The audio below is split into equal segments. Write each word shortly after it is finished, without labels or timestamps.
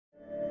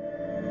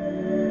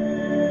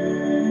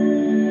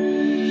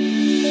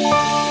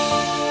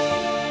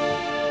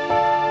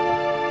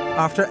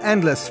After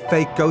endless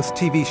fake ghost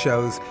TV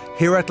shows,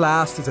 here at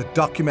last is a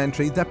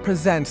documentary that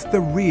presents the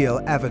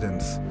real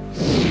evidence.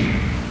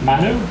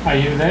 Manu, are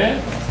you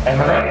there?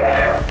 Emily?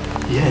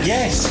 Yes.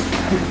 Yes.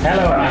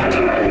 Hello,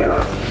 Manu.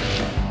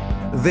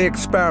 The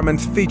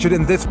experiments featured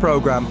in this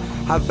programme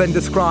have been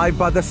described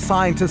by the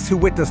scientists who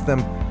witnessed them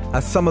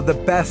as some of the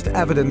best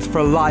evidence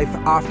for life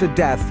after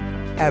death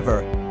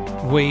ever.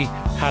 We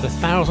had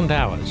 1,000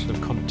 hours of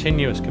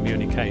continuous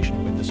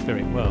communication with the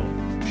spirit world.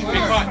 Be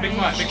quiet, be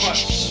quiet, be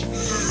quiet.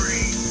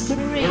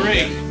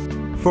 Marie.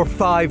 For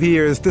 5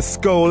 years, the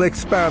Scole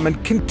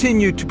experiment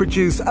continued to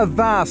produce a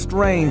vast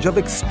range of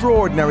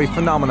extraordinary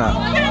phenomena.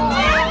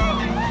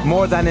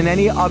 More than in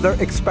any other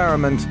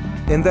experiment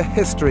in the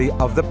history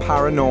of the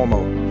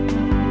paranormal.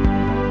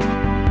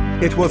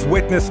 It was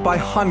witnessed by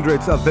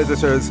hundreds of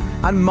visitors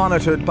and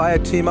monitored by a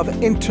team of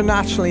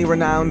internationally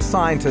renowned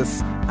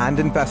scientists and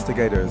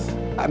investigators.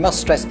 I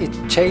must stress, it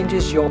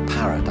changes your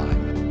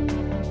paradigm.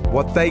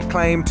 What they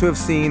claim to have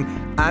seen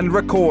and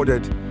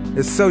recorded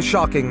is so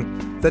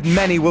shocking that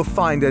many will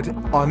find it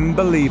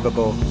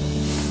unbelievable.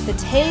 The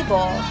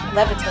table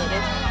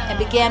levitated and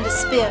began to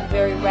spin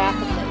very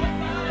rapidly.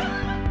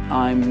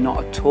 I'm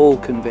not at all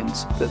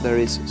convinced that there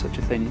is such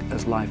a thing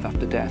as life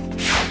after death.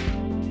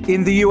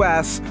 In the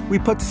US, we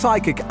put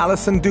psychic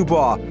Alison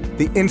Dubois,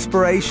 the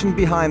inspiration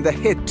behind the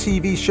hit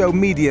TV show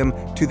Medium,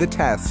 to the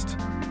test.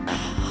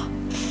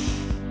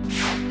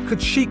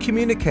 Could she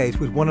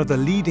communicate with one of the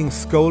leading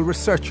Scole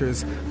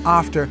researchers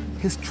after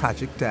his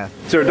tragic death?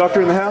 Is there a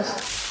doctor in the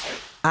house?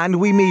 And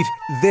we meet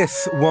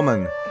this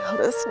woman. I'll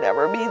just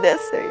never be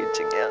this age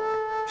again.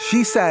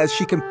 She says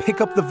she can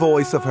pick up the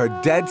voice of her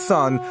dead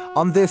son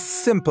on this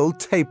simple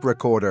tape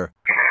recorder.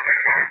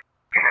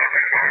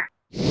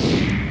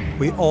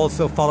 We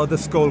also followed the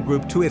Scole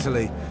group to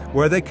Italy,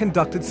 where they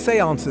conducted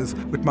seances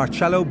with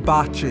Marcello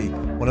Bacci,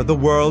 one of the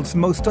world's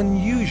most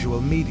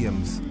unusual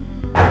mediums.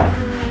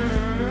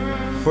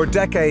 For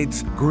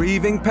decades,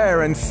 grieving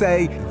parents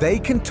say they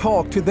can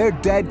talk to their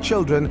dead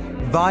children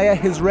via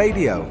his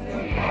radio.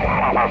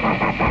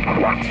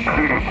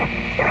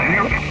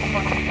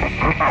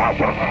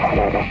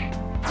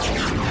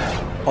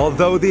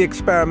 Although the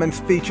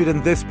experiments featured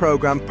in this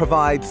program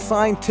provide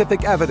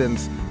scientific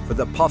evidence for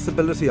the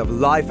possibility of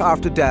life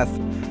after death,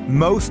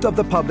 most of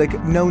the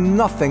public know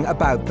nothing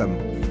about them.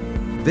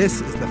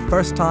 This is the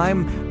first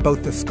time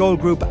both the Scole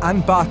group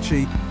and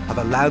Bacci have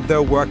allowed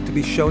their work to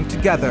be shown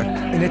together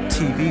in a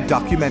TV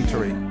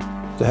documentary.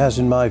 There has,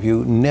 in my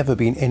view, never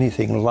been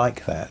anything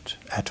like that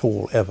at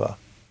all, ever.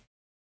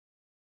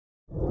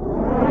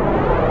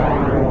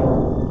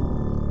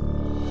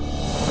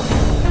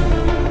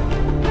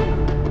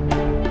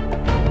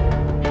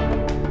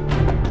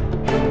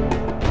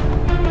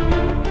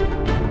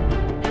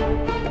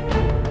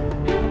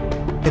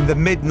 In the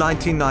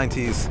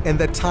mid-1990s, in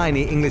the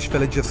tiny English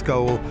village of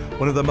Scole,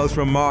 one of the most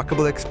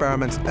remarkable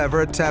experiments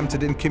ever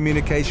attempted in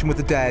communication with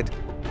the dead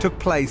took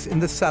place in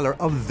the cellar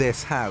of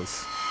this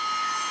house.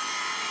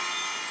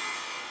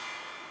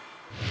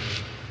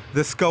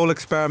 The Scole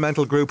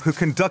experimental group who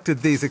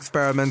conducted these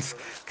experiments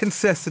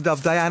consisted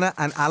of Diana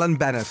and Alan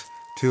Bennett,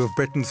 two of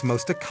Britain's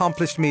most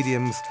accomplished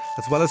mediums,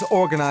 as well as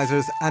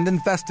organisers and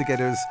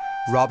investigators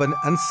Robin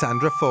and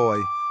Sandra Foy.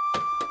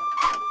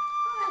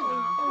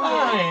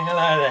 Hi,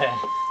 hello there.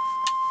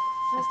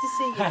 Nice to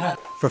see you.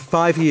 For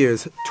 5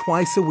 years,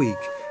 twice a week,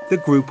 the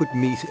group would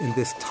meet in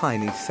this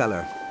tiny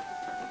cellar.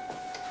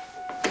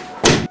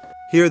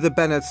 Here the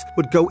Bennetts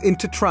would go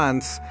into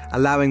trance,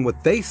 allowing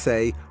what they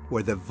say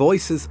were the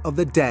voices of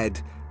the dead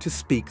to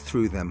speak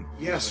through them.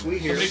 Yes, we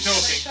hear.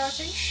 Somebody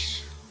talking.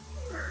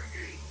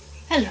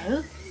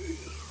 Hello.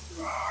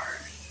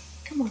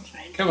 Come on,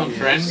 friend. Come on,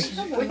 friend.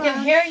 We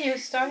can hear you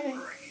starting.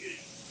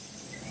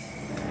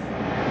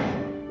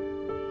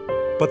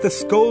 But the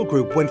Scole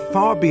group went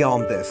far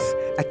beyond this,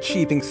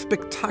 achieving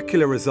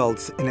spectacular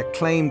results in a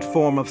claimed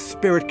form of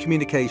spirit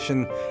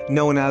communication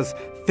known as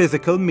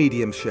physical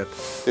mediumship.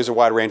 There's a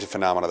wide range of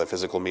phenomena that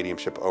physical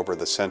mediumship over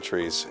the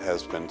centuries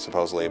has been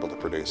supposedly able to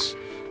produce.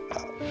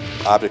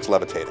 Objects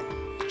levitating,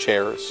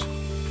 chairs,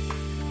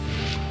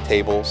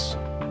 tables,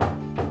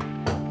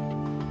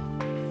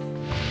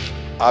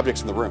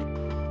 objects in the room.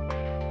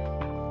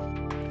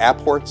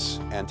 Apports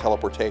and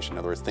teleportation, in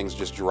other words, things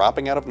just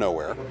dropping out of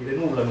nowhere.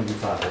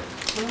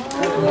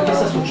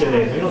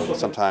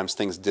 Sometimes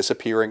things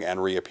disappearing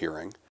and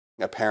reappearing.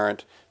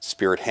 Apparent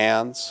spirit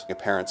hands,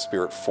 apparent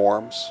spirit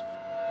forms.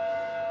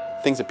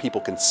 Things that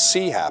people can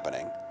see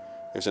happening.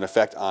 There's an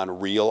effect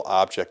on real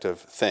objective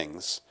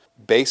things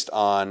based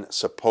on,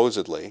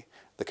 supposedly,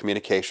 the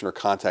communication or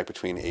contact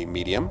between a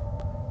medium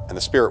and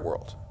the spirit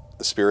world.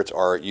 The spirits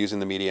are using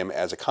the medium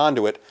as a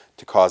conduit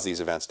to cause these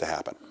events to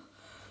happen.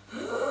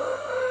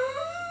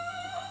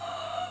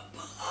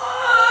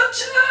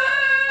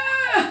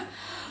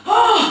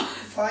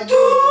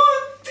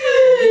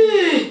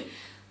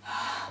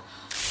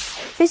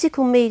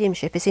 Physical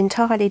mediumship is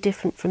entirely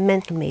different from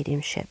mental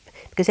mediumship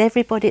because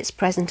everybody that's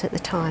present at the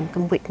time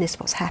can witness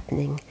what's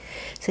happening.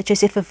 Such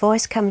as if a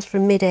voice comes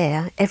from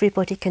mid-air,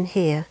 everybody can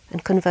hear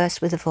and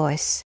converse with the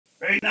voice.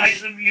 Very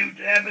nice of you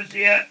to have us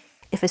here.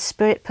 if a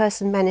spirit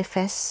person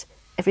manifests,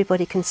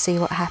 everybody can see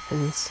what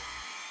happens.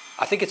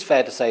 I think it's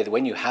fair to say that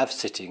when you have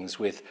sittings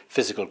with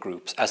physical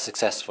groups as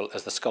successful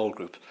as the Scole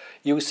group,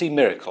 you see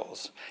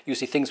miracles. You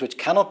see things which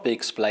cannot be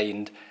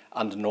explained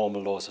under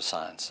normal laws of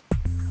science.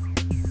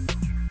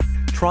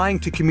 Trying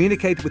to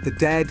communicate with the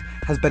dead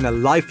has been a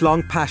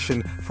lifelong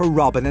passion for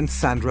Robin and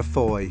Sandra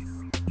Foy.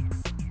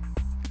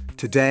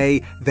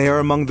 Today, they are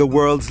among the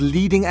world's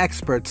leading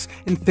experts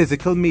in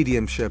physical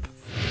mediumship.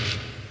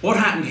 What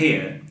happened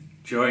here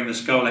during the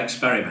Scole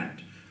experiment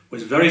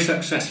was very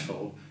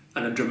successful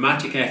and a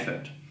dramatic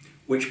effort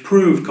which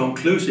proved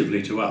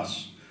conclusively to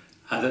us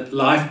that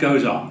life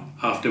goes on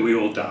after we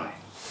all die.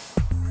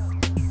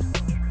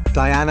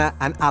 Diana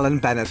and Alan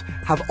Bennett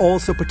have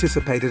also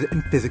participated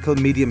in physical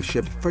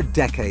mediumship for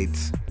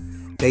decades.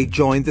 They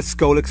joined the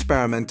Scole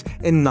experiment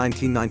in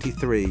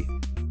 1993.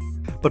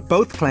 But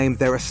both claim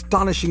their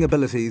astonishing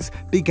abilities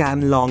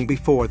began long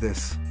before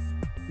this.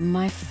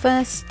 My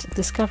first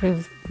discovery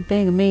of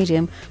being a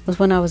medium was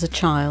when I was a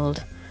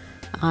child.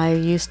 I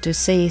used to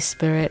see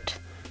spirit.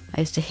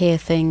 I used to hear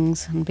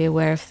things and be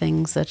aware of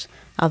things that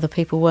other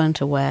people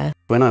weren't aware.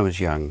 When I was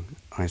young,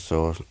 I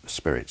saw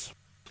spirits.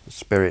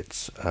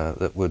 Spirits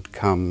that would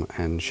come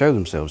and show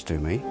themselves to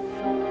me.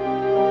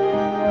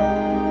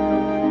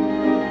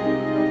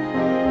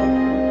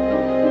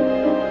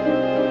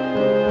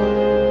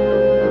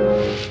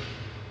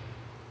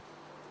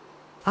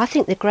 I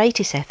think the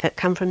greatest effort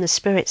come from the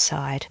spirit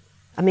side.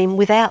 I mean,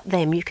 without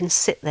them you can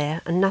sit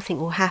there and nothing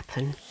will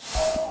happen.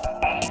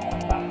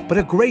 But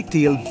a great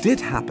deal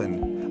did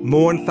happen.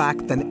 More in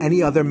fact than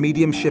any other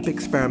mediumship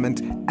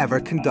experiment ever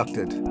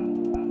conducted.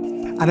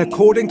 And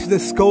according to the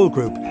Scole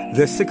group,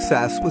 this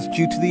success was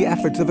due to the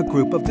efforts of a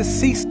group of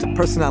deceased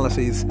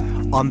personalities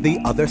on the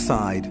other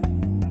side.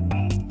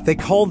 They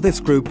called this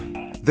group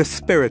the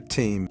Spirit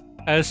Team.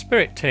 A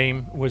spirit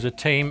team was a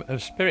team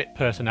of spirit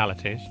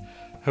personalities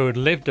who had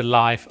lived a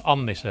life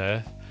on this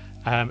earth.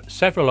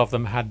 Several of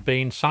them had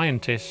been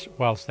scientists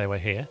whilst they were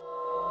here.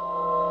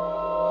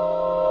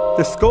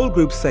 The Scole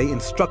group say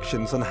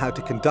instructions on how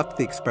to conduct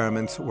the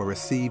experiments were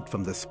received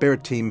from the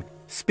Spirit Team,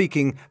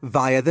 speaking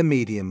via the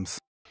mediums.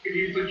 If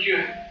you put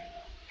your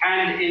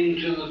hand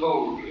into the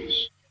bowl,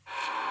 please.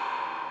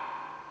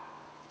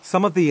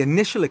 Some of the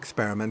initial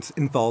experiments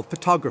involved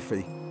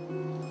photography.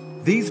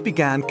 These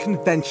began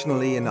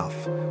conventionally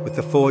enough, with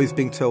the Foys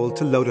being told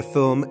to load a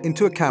film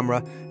into a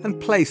camera and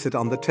place it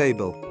on the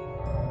table.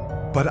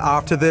 But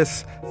after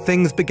this,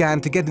 things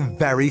began to get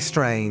very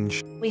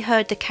strange. We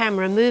heard the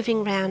camera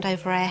moving round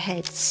over our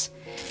heads,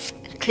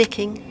 and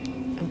clicking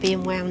and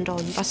being wound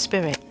on by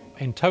spirit.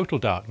 In total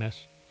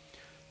darkness,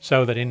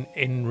 so that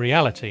in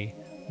reality,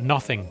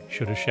 nothing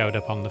should have showed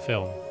up on the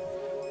film.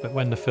 But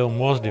when the film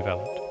was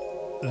developed,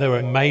 there were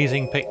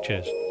amazing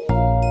pictures.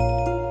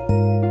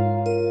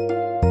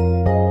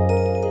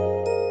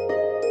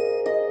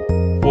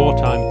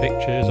 Wartime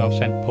pictures of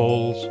St.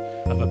 Paul's,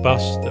 of a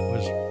bus that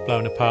was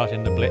blown apart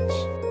in the Blitz.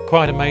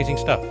 Quite amazing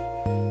stuff.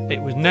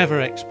 It was never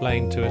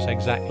explained to us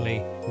exactly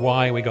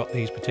why we got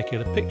these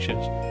particular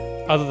pictures,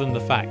 other than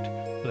the fact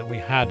that we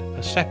had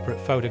a separate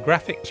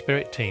photographic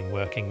spirit team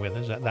working with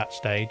us at that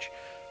stage,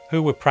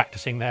 who were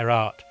practicing their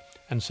art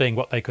and seeing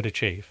what they could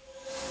achieve.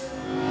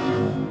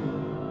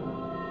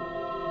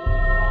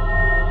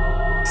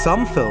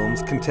 Some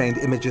films contained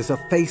images of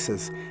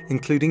faces,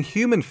 including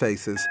human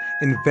faces,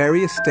 in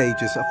various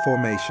stages of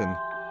formation.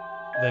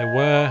 There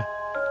were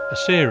a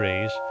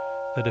series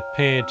that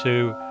appeared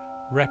to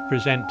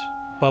represent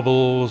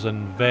bubbles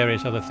and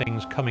various other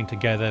things coming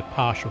together,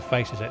 partial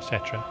faces,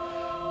 etc.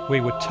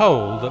 We were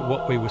told that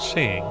what we were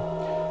seeing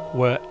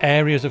were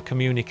areas of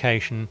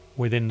communication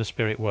within the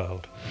spirit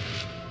world.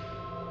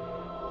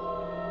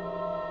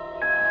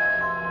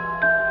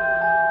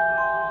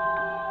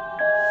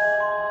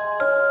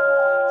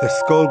 The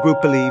Scole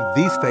group believed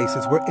these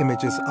faces were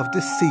images of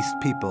deceased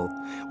people,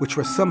 which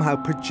were somehow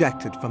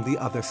projected from the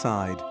other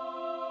side.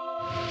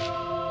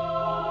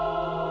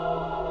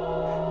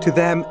 To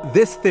them,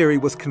 this theory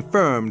was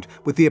confirmed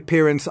with the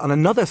appearance on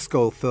another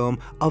Scole film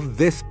of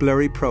this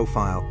blurry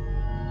profile.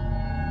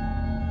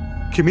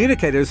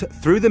 Communicators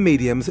through the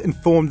mediums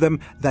informed them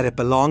that it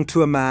belonged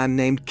to a man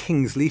named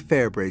Kingsley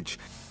Fairbridge,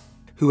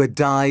 who had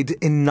died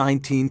in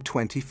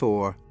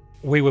 1924.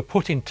 We were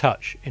put in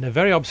touch in a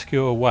very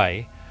obscure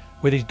way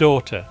with his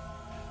daughter,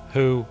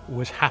 who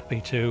was happy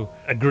to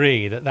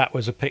agree that that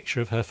was a picture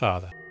of her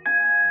father.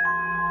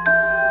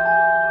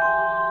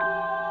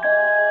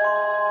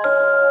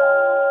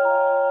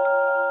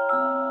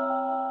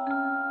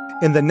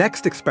 In the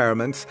next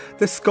experiments,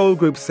 the Scole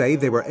group say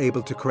they were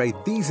able to create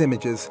these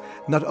images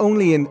not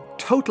only in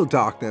total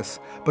darkness,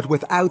 but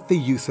without the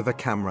use of a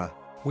camera.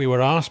 We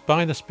were asked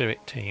by the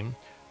spirit team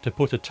to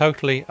put a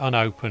totally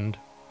unopened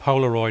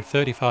Polaroid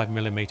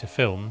 35mm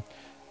film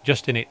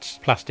just in its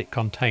plastic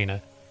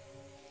container.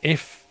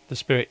 If the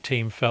spirit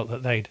team felt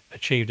that they'd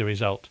achieved a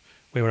result,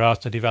 we were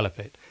asked to develop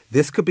it.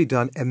 This could be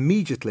done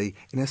immediately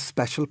in a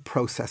special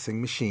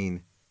processing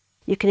machine.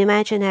 You can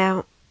imagine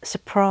our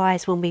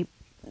surprise when we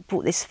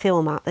brought this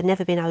film up, they'd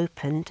never been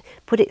opened,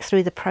 put it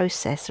through the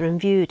processor and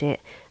viewed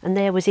it, and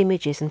there was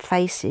images and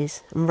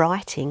faces and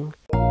writing.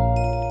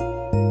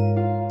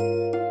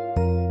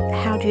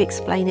 How do you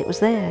explain it was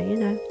there, you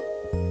know?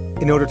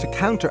 In order to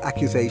counter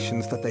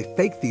accusations that they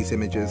faked these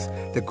images,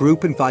 the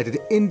group invited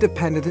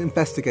independent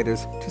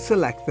investigators to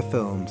select the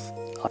films.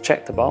 I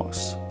checked the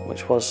box,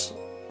 which was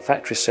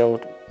factory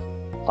sealed,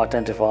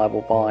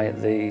 identifiable by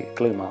the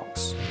glue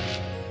marks.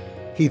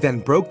 He then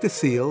broke the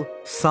seal,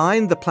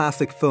 signed the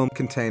plastic film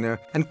container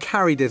and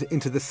carried it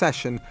into the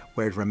session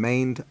where it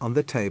remained on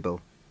the table.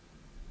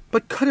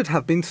 But could it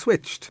have been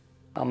switched?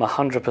 I'm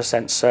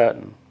 100%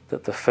 certain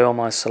that the film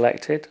I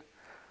selected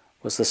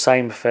was the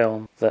same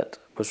film that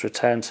was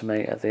returned to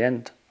me at the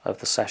end of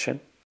the session.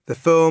 The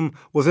film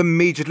was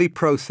immediately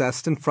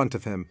processed in front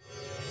of him.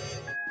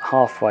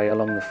 Halfway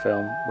along the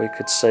film, we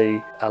could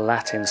see a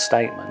Latin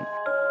statement.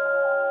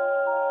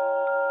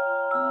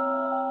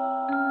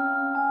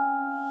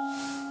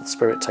 The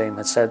spirit team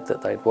had said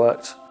that they'd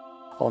worked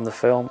on the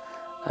film,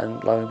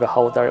 and lo and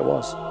behold, there it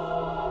was.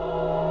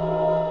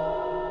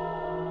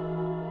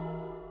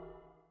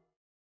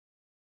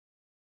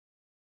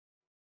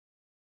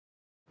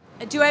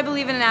 Do I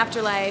believe in an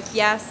afterlife?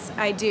 Yes,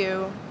 I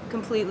do,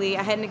 completely.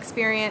 I had an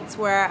experience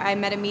where I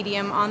met a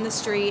medium on the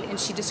street and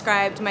she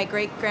described my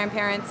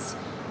great-grandparents,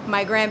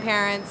 my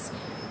grandparents,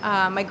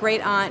 my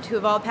great-aunt, who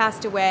have all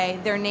passed away,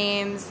 their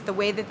names, the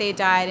way that they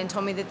died, and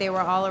told me that they were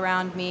all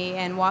around me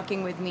and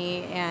walking with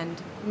me and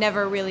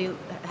never really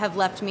have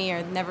left me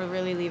or never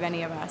really leave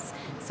any of us.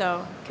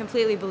 So,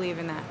 completely believe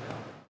in that.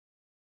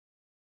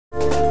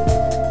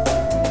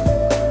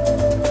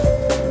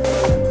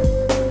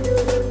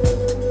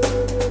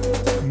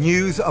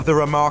 News of the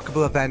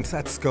remarkable events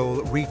at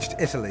Scole reached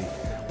Italy,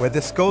 where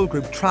the Scole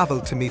group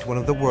travelled to meet one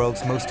of the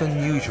world's most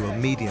unusual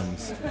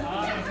mediums.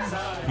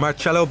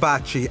 Marcello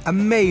Bacci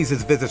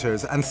amazes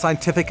visitors and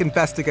scientific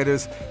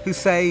investigators who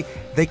say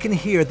they can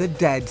hear the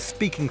dead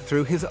speaking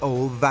through his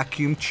old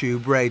vacuum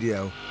tube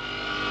radio.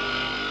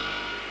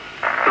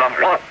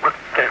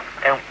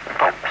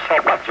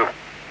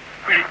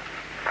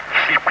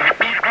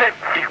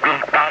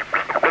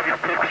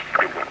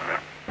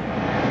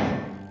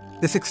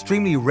 This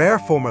extremely rare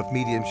form of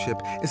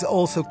mediumship is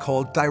also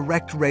called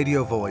direct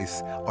radio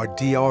voice, or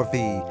DRV,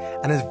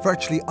 and is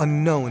virtually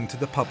unknown to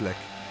the public.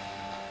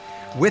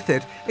 With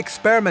it,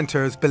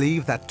 experimenters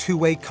believe that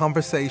two-way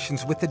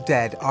conversations with the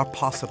dead are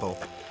possible.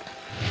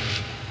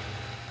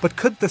 But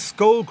could the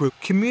Scole group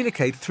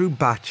communicate through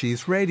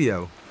Bacci's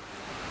radio?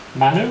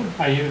 Manu,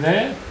 are you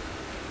there?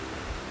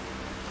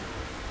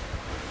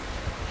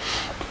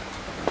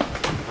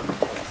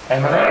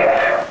 Emily?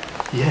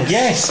 Yes.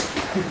 Yes.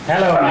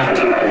 Hello,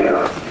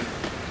 Manu.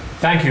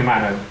 Thank you,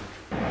 Manu.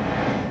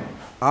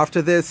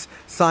 After this,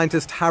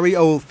 scientist Harry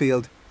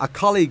Oldfield, a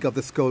colleague of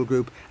the Scole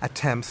group,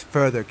 attempts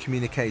further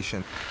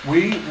communication.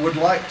 We would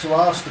like to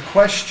ask the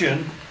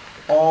question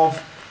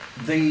of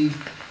the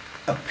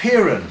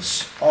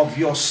appearance of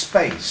your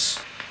space.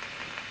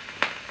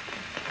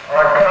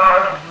 I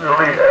can't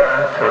really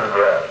answer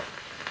that.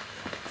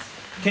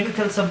 Can you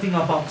tell something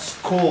about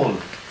Scole?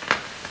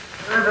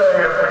 Did I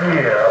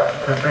appear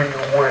to be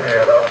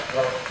aware of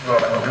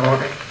what you're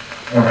doing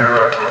in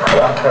direct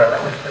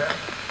contact with them?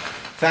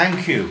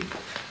 Thank you.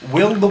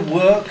 Will the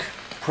work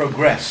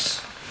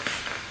progress?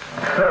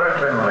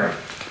 Certainly.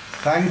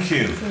 Thank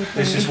you.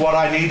 This is what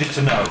I needed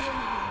to know.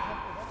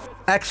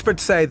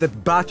 Experts say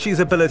that Bacci's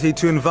ability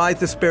to invite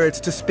the spirits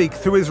to speak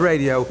through his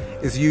radio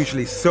is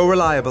usually so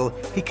reliable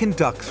he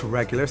conducts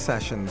regular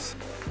sessions.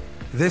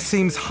 This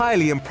seems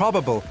highly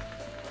improbable,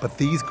 but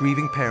these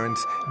grieving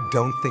parents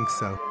don't think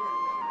so.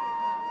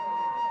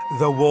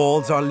 The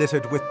walls are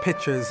littered with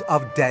pictures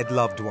of dead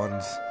loved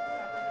ones.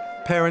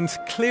 Parents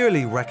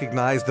clearly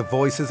recognize the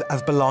voices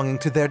as belonging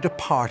to their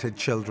departed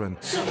children.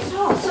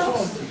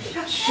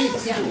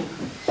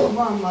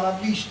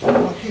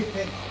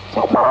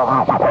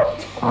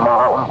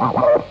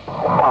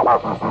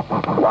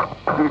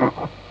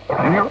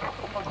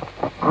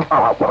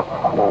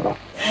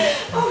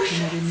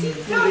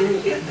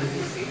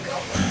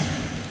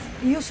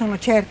 Io sono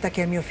certa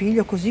che è mio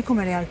figlio, così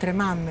come le altre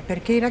mamme,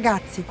 perché i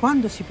ragazzi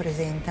quando si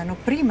presentano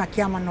prima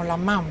chiamano la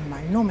mamma,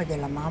 il nome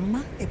della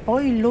mamma e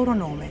poi il loro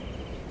nome.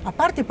 A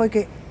parte poi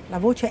che la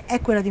voce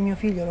è quella di mio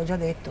figlio, l'ho già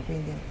detto,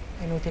 quindi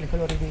è inutile che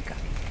lo ridica.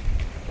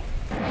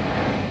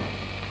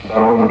 Da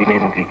non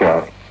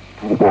dimenticare,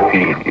 tuo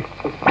figlio,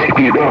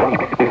 ti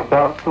do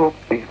stato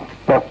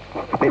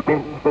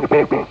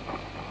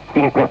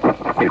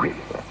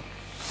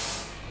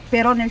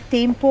Però nel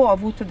tempo ho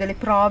avuto delle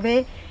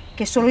prove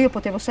che solo io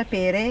potevo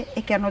sapere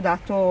e che hanno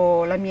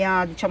dato la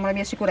mia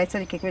sicurezza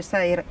di che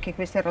questa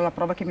era la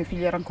prova che mio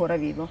figlio era ancora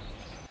vivo.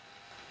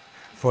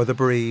 For the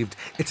bereaved,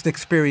 it's an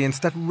experience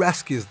that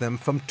rescues them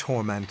from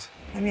torment.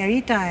 La mia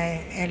vita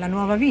è la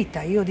nuova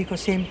vita, io dico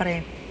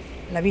sempre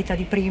la vita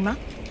di prima,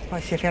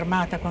 poi si è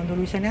fermata quando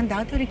lui se n'è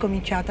andato e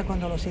ricominciata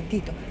quando l'ho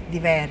sentito,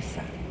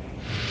 diversa.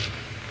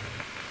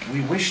 We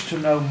wish to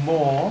know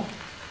more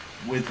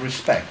with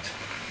respect.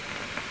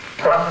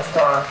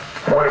 Sometimes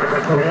where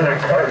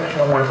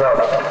communication with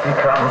others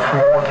becomes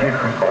more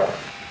difficult.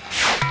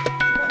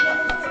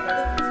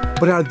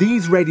 But are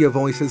these radio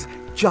voices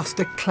just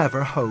a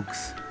clever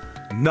hoax?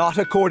 Not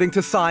according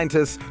to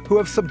scientists who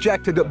have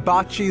subjected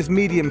Bacci's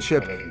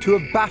mediumship to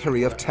a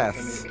battery of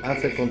tests.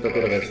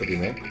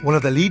 One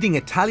of the leading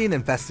Italian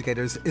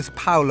investigators is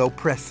Paolo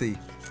Presi,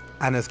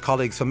 and his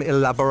colleagues from Il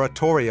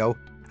Laboratorio,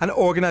 an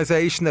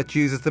organisation that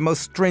uses the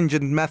most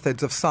stringent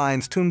methods of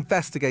science to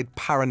investigate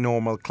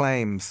paranormal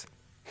claims.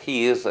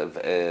 He is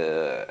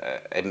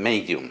a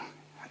medium.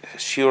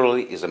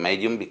 Surely is a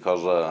medium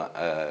because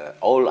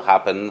all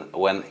happen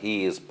when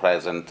he is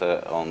present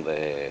on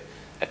the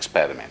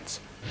experiments.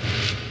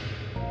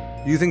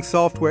 Using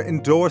software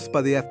endorsed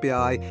by the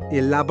FBI,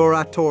 Il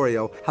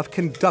Laboratorio have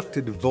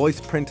conducted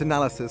voice print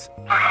analysis.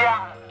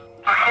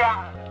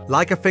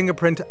 Like a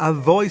fingerprint, a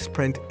voice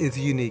print is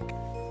unique.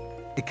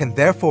 It can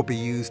therefore be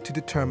used to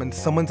determine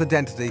someone's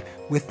identity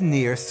with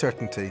near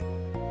certainty.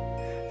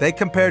 They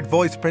compared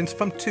voice prints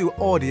from 2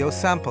 audio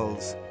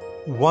samples.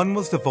 One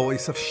was the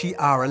voice of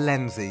Chiara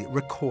Lenzi,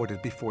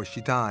 recorded before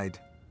she died.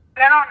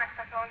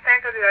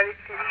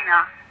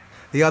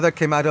 The other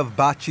came out of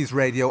Bacci's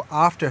radio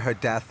after her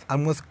death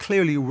and was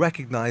clearly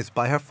recognised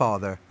by her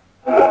father.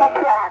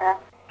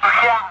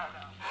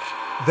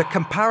 The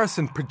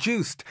comparison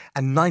produced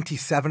a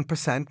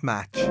 97%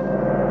 match.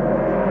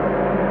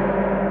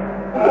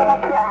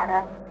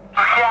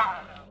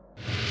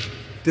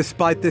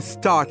 Despite this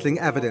startling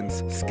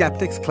evidence,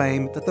 skeptics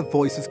claim that the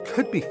voices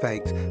could be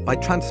faked by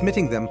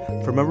transmitting them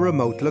from a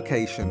remote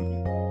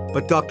location.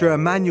 But Dr.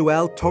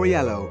 Emanuele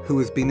Toriello, who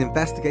has been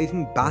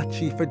investigating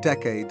Bacci for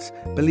decades,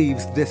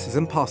 believes this is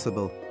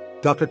impossible.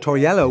 Dr.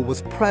 Toriello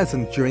was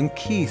present during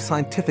key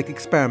scientific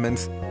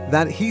experiments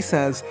that he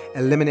says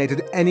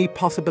eliminated any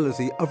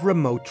possibility of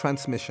remote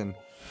transmission.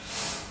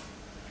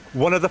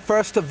 One of the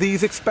first of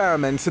these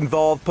experiments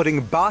involved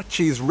putting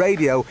Bacci's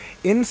radio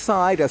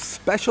inside a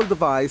special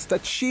device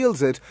that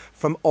shields it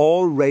from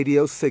all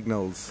radio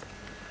signals.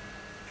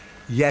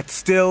 Yet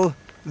still,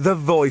 the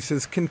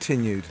voices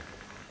continued.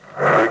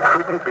 We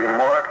couldn't be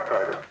more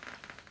excited.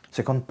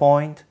 Second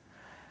point,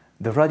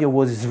 the radio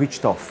was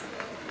switched off,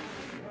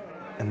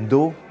 and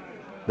though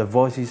the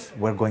voices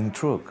were going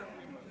through.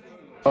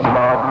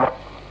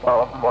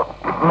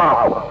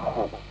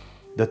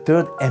 The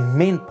third and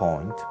main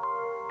point,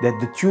 that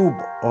the tube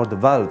or the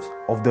valves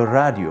of the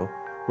radio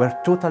were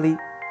totally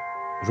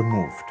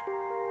removed.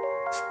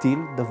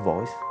 Still the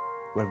voice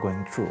were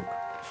going through.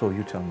 So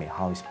you tell me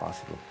how is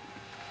possible?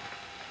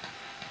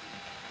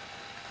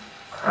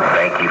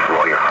 Thank you for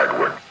all your hard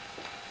work.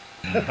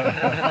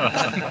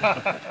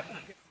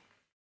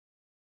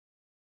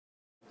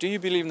 Do you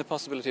believe in the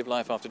possibility of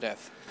life after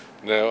death?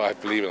 No, I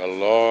believe in a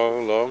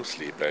long, long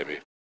sleep, baby.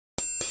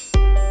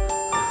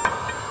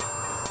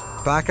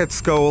 Back at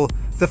Scole,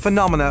 the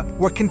phenomena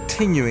were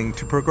continuing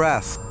to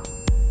progress.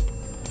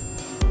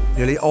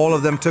 Nearly all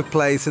of them took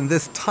place in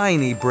this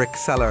tiny brick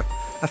cellar,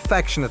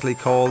 affectionately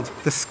called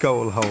the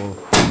Scole Hole.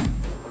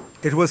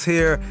 It was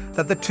here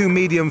that the 2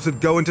 mediums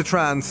would go into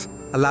trance,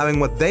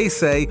 allowing what they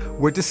say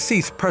were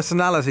deceased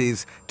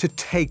personalities to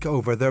take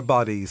over their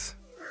bodies.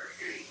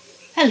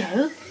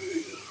 Hello.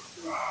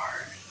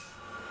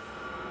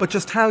 But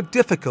just how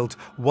difficult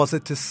was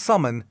it to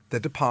summon the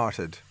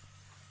departed?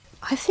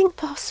 I think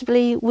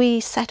possibly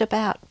we sat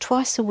about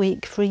twice a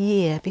week for a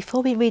year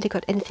before we really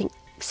got anything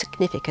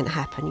significant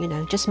happen, you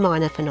know, just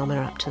minor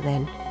phenomena up to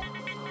then.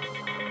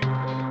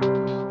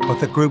 But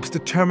the group's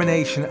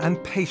determination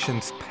and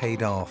patience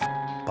paid off.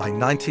 By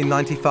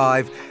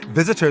 1995,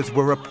 visitors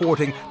were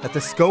reporting that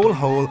the Scole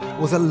Hole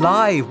was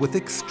alive with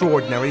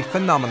extraordinary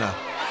phenomena.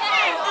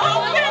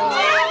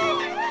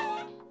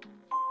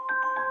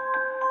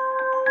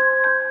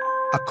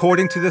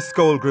 According to the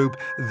Scole group,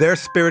 their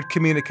spirit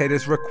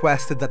communicators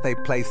requested that they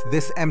place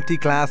this empty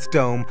glass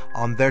dome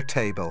on their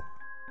table.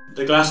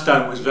 The glass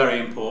dome was very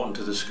important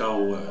to the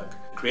Scole work.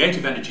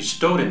 Creative energy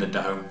stored in the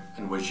dome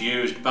and was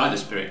used by the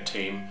spirit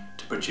team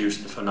to produce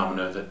the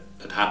phenomena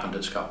that happened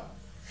at Scole.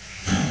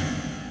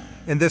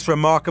 In this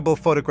remarkable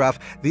photograph,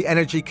 the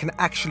energy can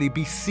actually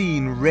be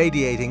seen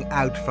radiating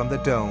out from the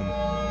dome.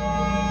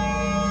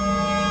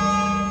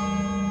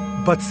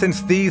 But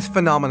since these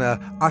phenomena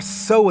are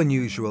so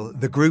unusual,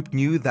 the group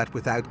knew that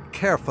without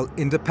careful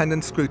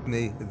independent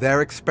scrutiny, their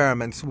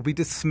experiments would be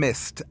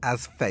dismissed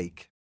as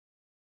fake.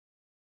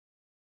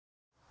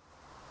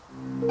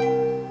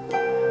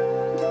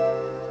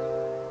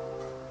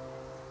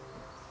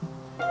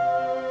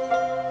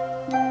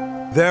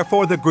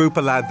 Therefore, the group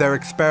allowed their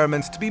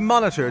experiments to be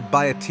monitored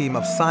by a team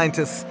of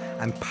scientists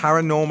and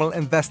paranormal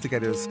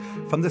investigators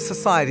from the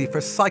Society for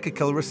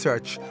Psychical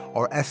Research,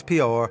 or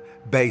SPR,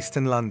 based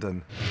in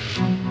London.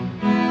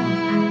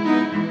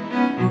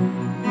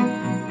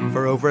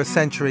 For over a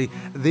century,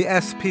 the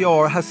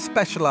SPR has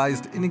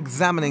specialised in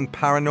examining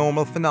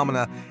paranormal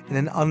phenomena in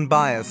an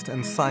unbiased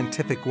and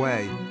scientific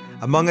way.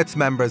 Among its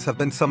members have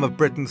been some of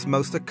Britain's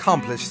most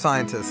accomplished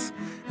scientists,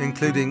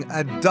 including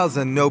a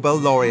dozen Nobel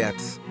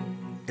laureates.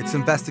 Its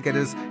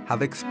investigators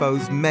have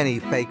exposed many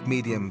fake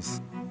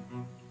mediums.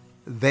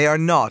 they are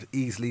not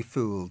easily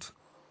fooled.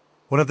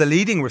 One of the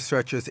leading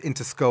researchers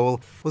into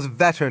Scole was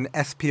veteran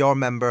SPR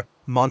member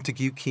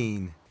Montague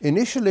Keane.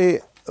 Initially,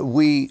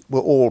 we were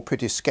all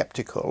pretty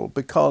sceptical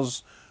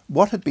because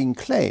what had been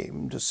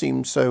claimed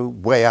seemed so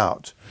way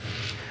out.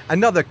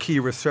 Another key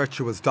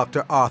researcher was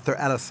Dr. Arthur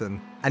Ellison,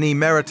 an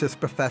emeritus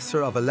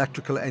professor of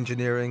electrical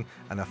engineering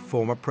and a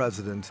former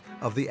president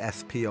of the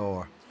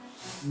SPR.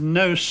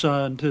 No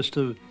scientist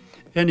of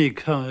any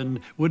kind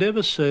would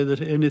ever say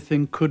that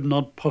anything could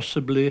not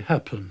possibly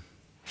happen.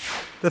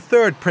 The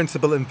third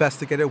principal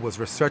investigator was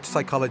research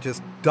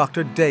psychologist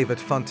Dr. David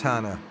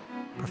Fontana.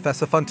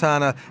 Professor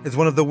Fontana is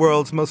one of the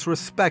world's most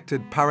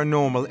respected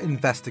paranormal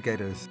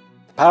investigators.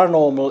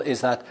 Paranormal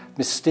is that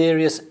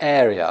mysterious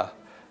area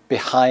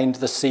behind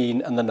the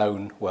seen and the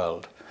known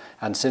world.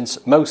 And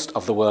since most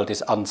of the world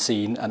is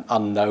unseen and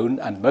unknown,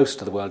 and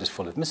most of the world is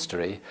full of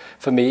mystery,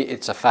 for me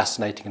it's a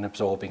fascinating and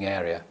absorbing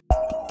area.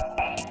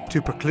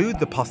 To preclude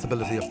the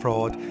possibility of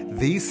fraud,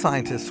 these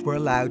scientists were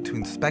allowed to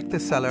inspect the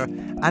cellar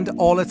and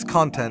all its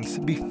contents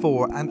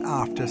before and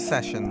after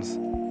sessions.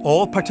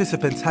 All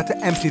participants had to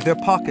empty their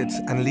pockets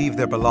and leave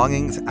their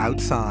belongings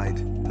outside.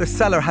 The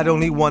cellar had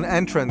only one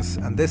entrance,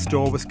 and this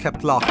door was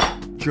kept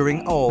locked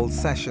during all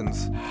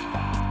sessions.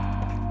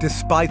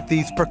 Despite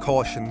these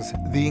precautions,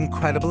 the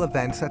incredible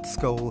events at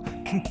Scole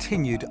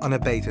continued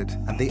unabated,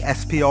 and the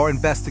SPR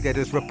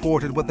investigators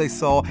reported what they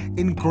saw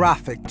in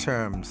graphic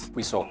terms.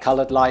 We saw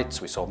coloured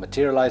lights, we saw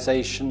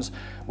materializations,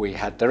 we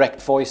had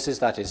direct voices,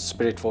 that is,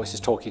 spirit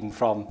voices talking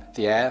from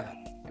the air.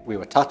 We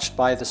were touched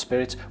by the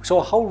spirits. We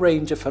saw a whole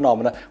range of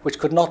phenomena which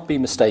could not be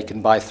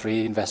mistaken by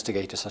three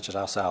investigators such as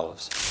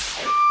ourselves.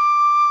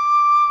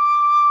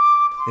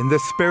 In the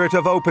spirit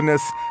of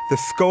openness, the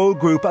Scole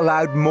group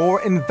allowed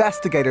more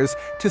investigators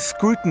to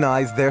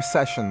scrutinise their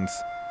sessions.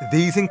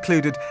 These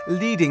included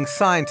leading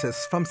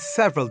scientists from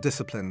several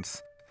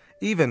disciplines,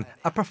 even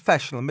a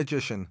professional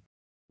magician.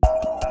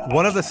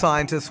 One of the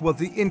scientists was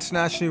the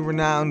internationally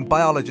renowned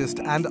biologist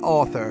and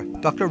author,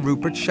 Dr.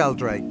 Rupert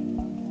Sheldrake.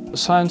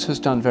 Science has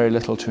done very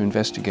little to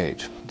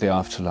investigate the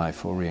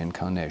afterlife or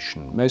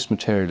reincarnation. Most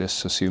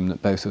materialists assume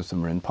that both of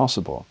them are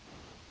impossible.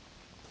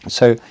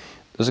 So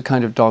there's a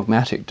kind of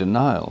dogmatic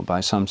denial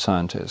by some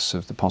scientists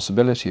of the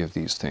possibility of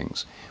these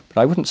things.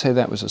 But I wouldn't say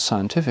that was a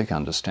scientific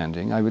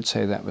understanding. I would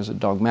say that was a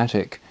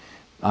dogmatic,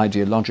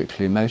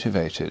 ideologically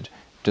motivated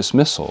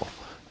dismissal.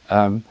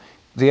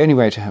 The only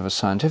way to have a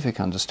scientific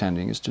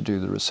understanding is to do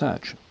the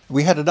research.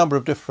 We had a number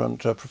of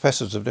different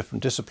professors of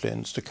different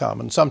disciplines to come,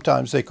 and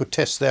sometimes they could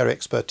test their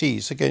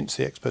expertise against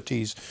the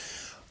expertise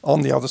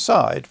on the other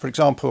side. For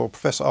example,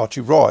 Professor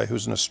Archie Roy,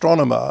 who's an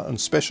astronomer and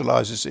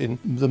specialises in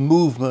the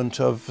movement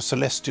of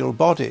celestial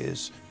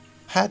bodies,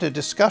 had a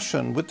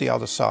discussion with the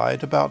other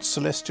side about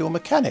celestial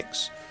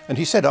mechanics. And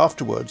he said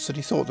afterwards that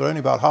he thought there were only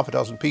about half a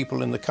dozen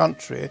people in the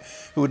country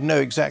who would know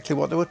exactly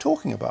what they were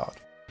talking about.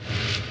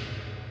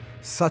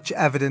 Such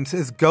evidence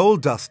is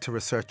gold dust to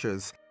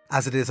researchers,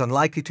 as it is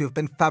unlikely to have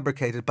been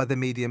fabricated by the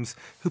mediums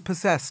who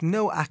possess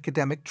no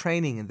academic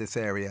training in this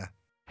area.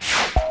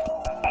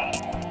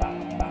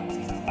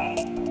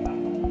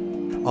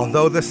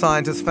 Although the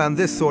scientists found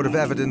this sort of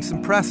evidence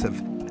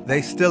impressive,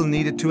 they still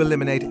needed to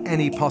eliminate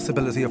any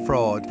possibility of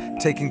fraud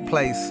taking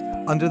place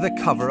under the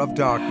cover of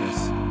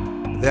darkness.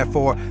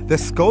 Therefore, the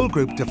Scole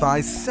group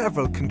devised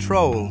several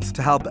controls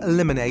to help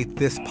eliminate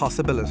this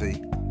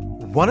possibility.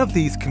 One of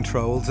these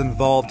controls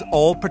involved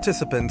all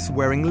participants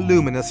wearing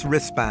luminous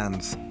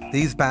wristbands.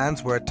 These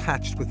bands were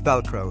attached with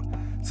Velcro,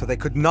 so they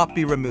could not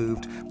be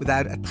removed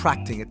without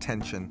attracting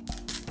attention.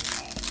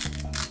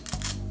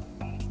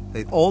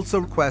 They also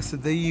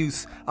requested the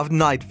use of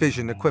night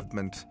vision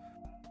equipment.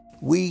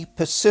 We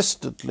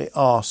persistently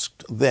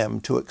asked them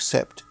to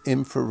accept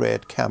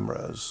infrared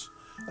cameras,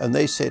 and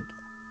they said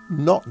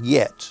not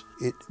yet.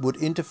 It would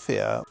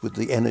interfere with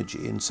the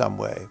energy in some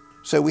way.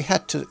 So we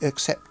had to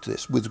accept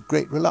this with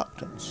great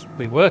reluctance.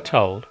 We were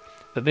told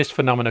that this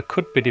phenomena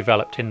could be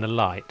developed in the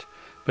light,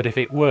 but if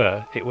it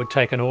were, it would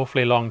take an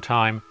awfully long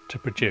time to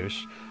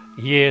produce,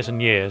 years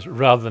and years,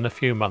 rather than a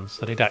few months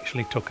that it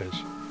actually took us.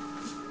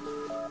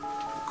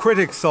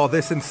 Critics saw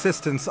this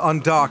insistence on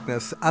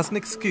darkness as an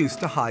excuse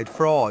to hide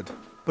fraud,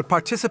 but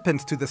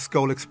participants to the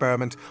Scole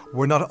experiment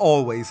were not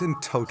always in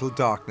total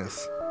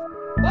darkness.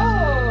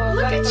 Oh,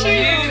 look at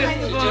you!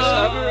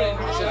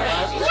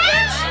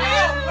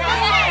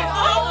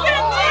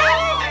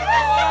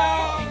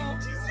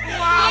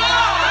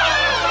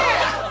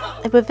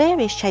 There were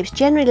various shapes,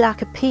 generally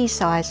like a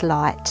pea-sized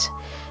light,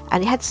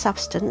 and it had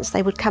substance.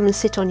 They would come and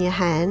sit on your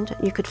hand,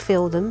 and you could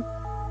feel them.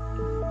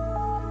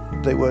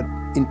 They were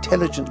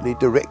intelligently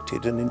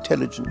directed and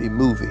intelligently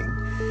moving,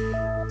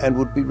 and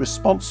would be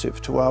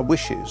responsive to our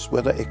wishes,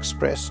 whether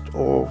expressed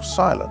or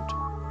silent.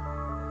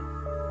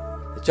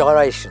 The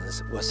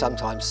gyrations were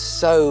sometimes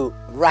so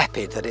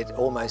rapid that it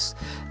almost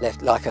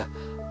left like a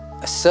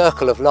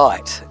circle of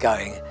light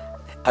going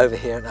over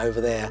here and over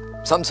there.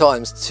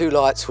 Sometimes two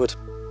lights would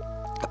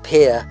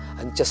appear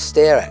and just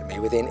stare at me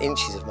within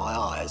inches of my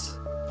eyes.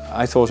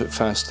 I thought at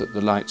first that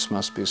the lights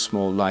must be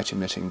small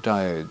light-emitting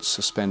diodes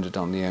suspended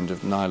on the end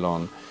of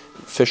nylon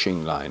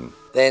fishing line.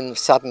 Then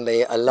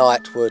suddenly a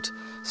light would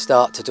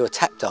start to do a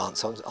tap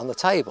dance on the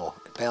table,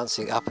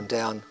 bouncing up and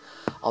down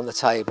on the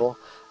table,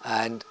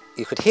 and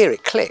you could hear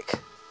it click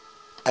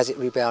as it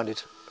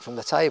rebounded from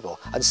the table,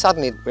 and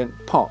suddenly it went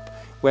pop,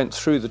 went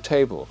through the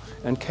table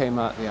and came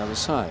out the other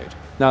side.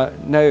 Now,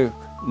 no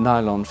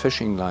nylon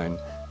fishing line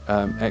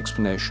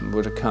explanation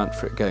would account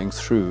for it going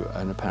through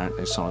an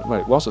apparently solid, well,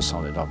 it was a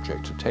solid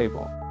object, a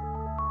table.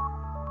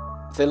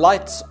 The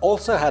lights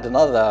also had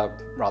another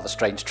rather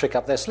strange trick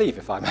up their sleeve,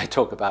 if I may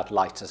talk about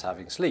lights as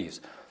having sleeves,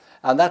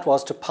 and that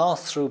was to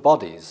pass through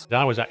bodies.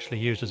 I was actually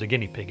used as a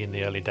guinea pig in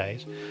the early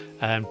days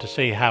to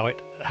see how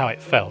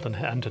it felt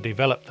and to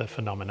develop the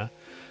phenomena.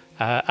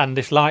 And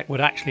this light would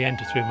actually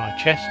enter through my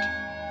chest,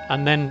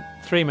 and then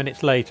 3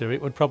 minutes later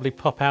it would probably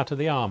pop out of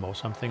the arm or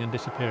something and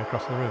disappear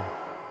across the room.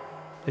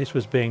 This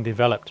was being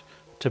developed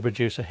to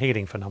produce a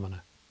healing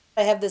phenomena.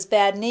 I have this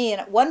bad knee,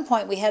 and at one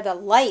point we had a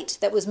light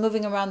that was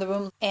moving around the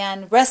room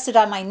and rested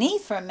on my knee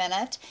for a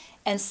minute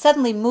and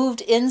suddenly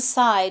moved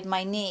inside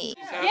my knee.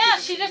 Yeah,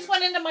 she just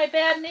went into my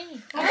bad knee.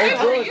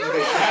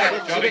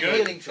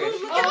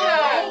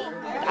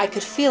 I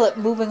could feel it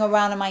moving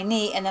around in my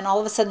knee and then all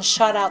of a sudden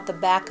shot out the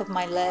back of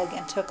my leg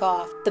and took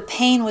off. The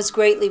pain was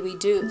greatly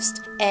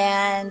reduced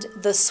and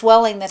the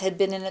swelling that had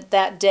been in it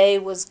that day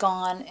was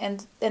gone,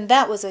 and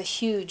that was a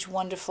huge,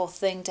 wonderful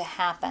thing to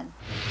happen.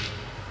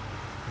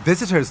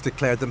 Visitors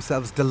declared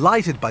themselves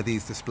delighted by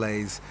these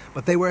displays,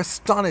 but they were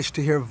astonished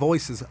to hear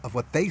voices of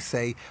what they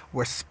say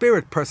were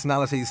spirit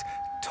personalities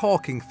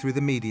talking through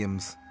the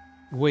mediums.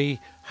 We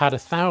had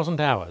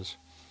 1,000 hours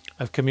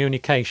of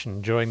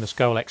communication during the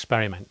Scole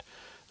experiment,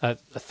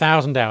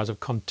 1,000 hours of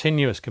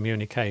continuous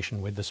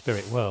communication with the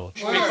spirit world.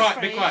 Be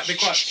quiet, be quiet, be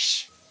quiet.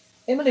 Shh.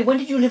 Emily, when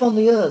did you live on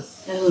the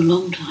Earth? Oh, a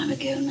long time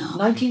ago now.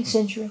 19th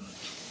century?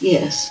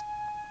 Yes.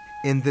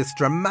 In this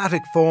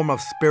dramatic form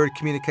of spirit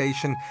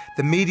communication,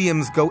 the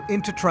mediums go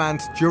into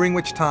trance, during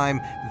which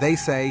time, they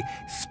say,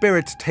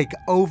 spirits take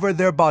over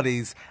their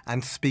bodies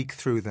and speak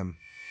through them.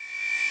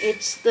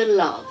 It's the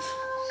love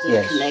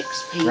that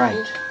connects people.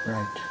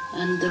 Right.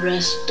 And the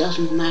rest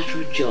doesn't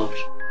matter a jot.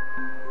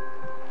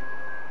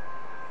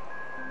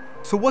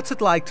 So what's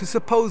it like to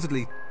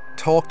supposedly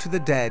talk to the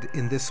dead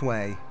in this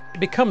way?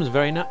 It becomes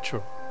very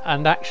natural,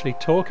 and actually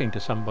talking to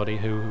somebody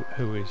who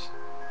is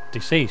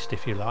deceased,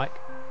 if you like,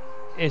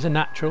 is a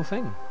natural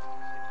thing,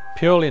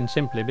 purely and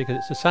simply because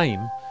it's the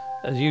same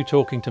as you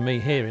talking to me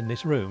here in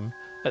this room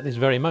at this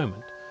very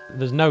moment.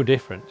 There's no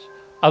difference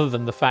other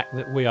than the fact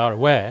that we are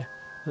aware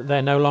that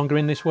they're no longer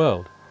in this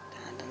world.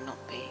 And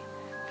not be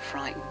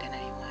frightened in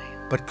any way.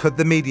 But could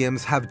the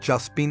mediums have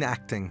just been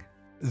acting?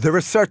 The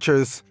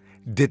researchers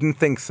didn't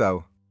think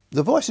so.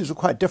 The voices were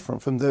quite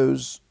different from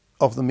those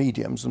of the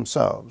mediums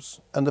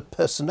themselves, and the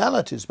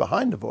personalities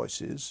behind the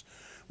voices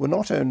were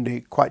not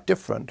only quite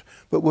different,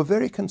 but were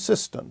very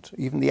consistent.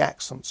 Even the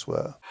accents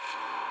were.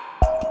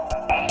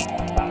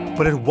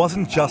 But it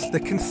wasn't just the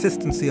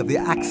consistency of the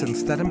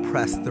accents that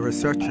impressed the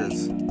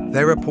researchers.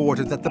 They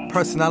reported that the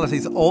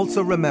personalities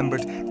also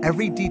remembered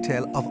every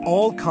detail of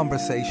all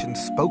conversations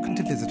spoken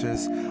to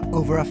visitors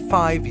over a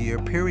 5-year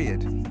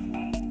period.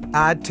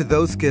 Add to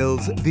those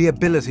skills the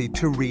ability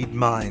to read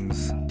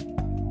minds.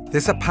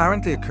 This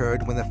apparently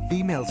occurred when a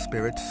female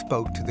spirit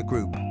spoke to the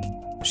group.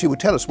 She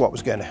would tell us what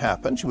was going to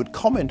happen, she would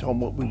comment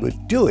on what we were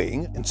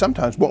doing, and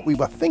sometimes what we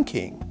were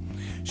thinking.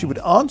 She would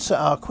answer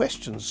our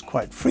questions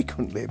quite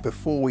frequently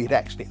before we'd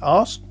actually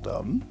asked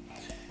them,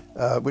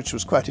 which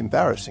was quite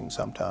embarrassing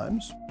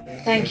sometimes.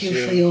 Thank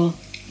you for your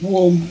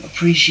warm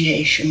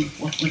appreciation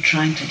of what we're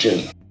trying to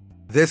do.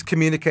 This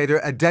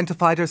communicator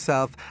identified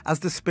herself as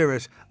the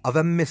spirit of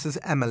a Mrs.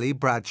 Emily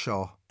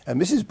Bradshaw. And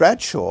Mrs.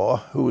 Bradshaw,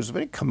 who was a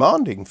very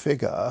commanding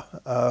figure,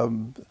 a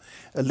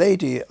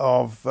lady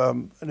of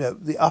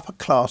the upper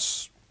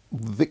class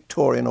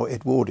Victorian or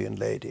Edwardian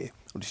lady,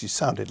 or she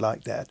sounded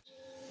like that.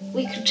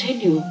 We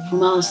continue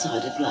from our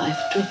side of life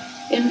to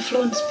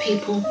influence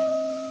people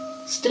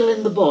still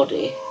in the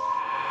body.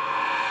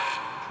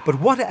 But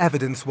what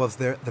evidence was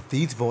there that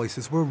these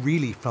voices were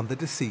really from the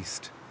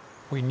deceased?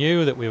 We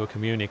knew that we were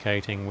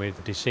communicating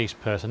with deceased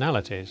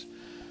personalities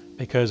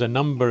because a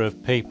number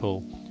of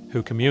people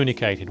who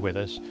communicated with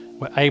us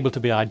were able to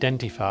be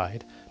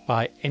identified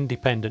by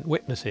independent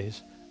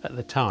witnesses at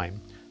the time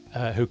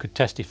who could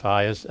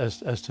testify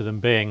as to them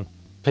being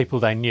people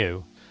they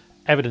knew,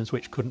 evidence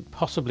which couldn't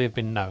possibly have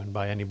been known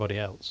by anybody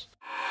else.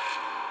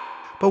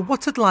 But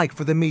what's it like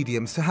for the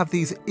mediums to have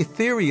these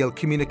ethereal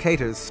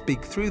communicators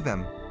speak through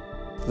them?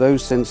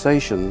 Those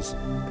sensations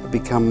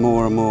become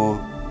more and more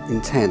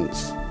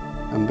intense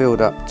and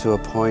build up to a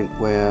point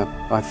where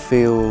I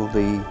feel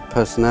the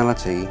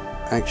personality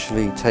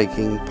actually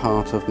taking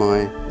part of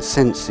my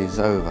senses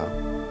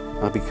over.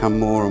 I become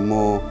more and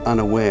more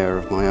unaware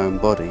of my own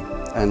body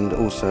and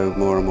also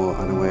more and more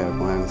unaware of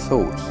my own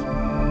thoughts.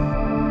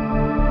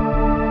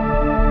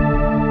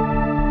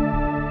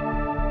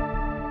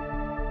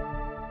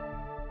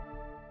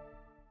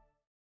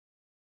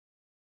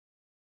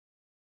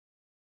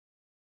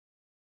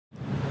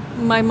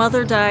 My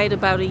mother died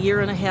about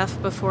 1.5 years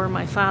before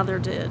my father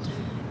did,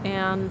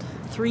 and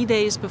 3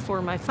 days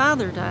before my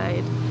father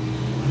died,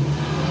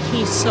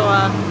 he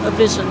saw a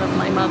vision of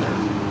my mother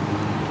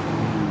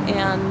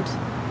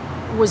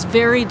and was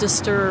very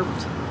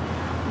disturbed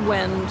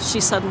when she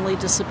suddenly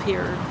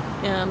disappeared.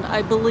 And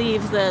I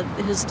believe that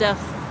his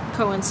death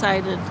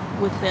coincided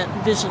with that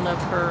vision of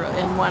her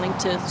and wanting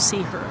to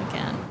see her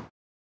again.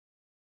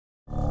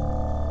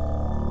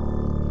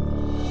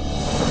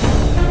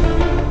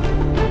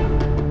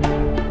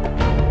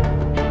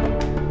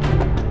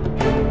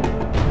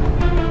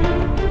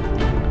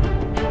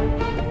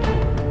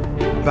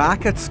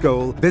 Back at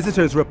Scole,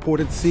 visitors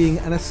reported seeing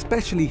and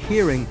especially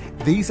hearing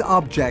these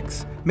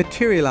objects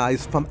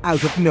materialize from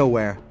out of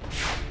nowhere.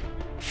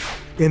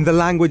 In the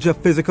language of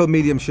physical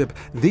mediumship,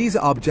 these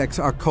objects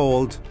are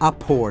called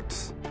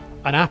apports.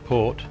 An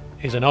apport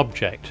is an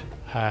object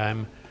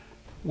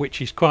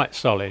which is quite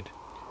solid,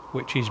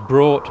 which is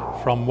brought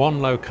from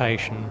one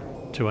location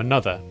to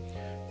another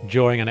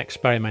during an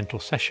experimental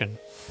session,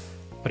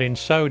 but in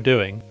so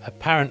doing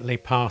apparently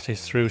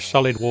passes through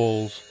solid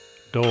walls,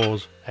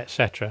 doors,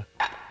 etc.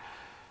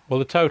 Well,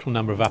 the total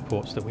number of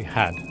apports that we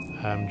had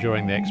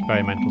during the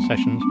experimental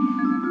sessions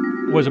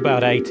was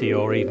about 80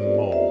 or even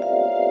more.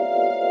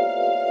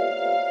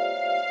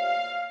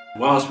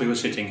 Whilst we were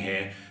sitting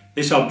here,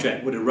 this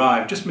object would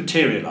arrive, just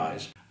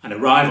materialise, and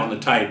arrive on the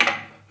table.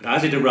 But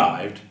as it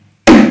arrived,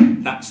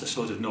 that's the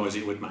sort of noise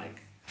it would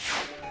make.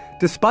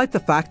 Despite the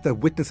fact that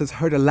witnesses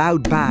heard a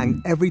loud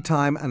bang every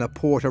time an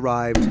apport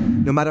arrived,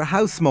 no matter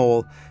how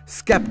small,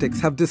 skeptics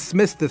have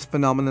dismissed this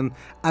phenomenon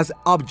as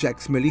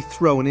objects merely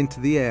thrown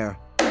into the air.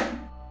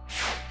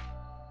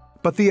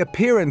 But the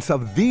appearance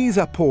of these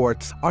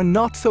apports are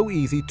not so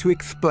easy to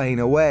explain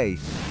away.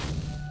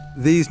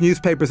 These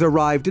newspapers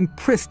arrived in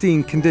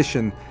pristine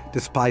condition,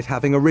 despite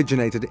having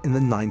originated in the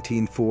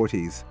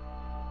 1940s.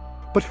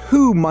 But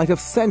who might have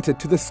sent it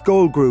to the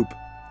Scole Group,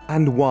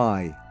 and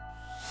why?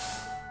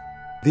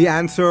 The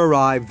answer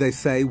arrived, they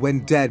say,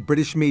 when dead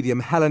British medium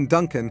Helen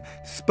Duncan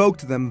spoke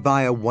to them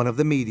via one of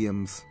the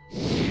mediums.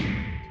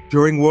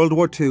 During World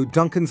War II,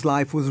 Duncan's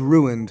life was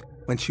ruined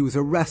when she was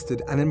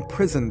arrested and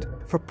imprisoned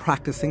for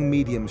practicing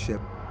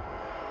mediumship.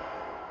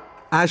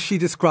 As she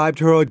described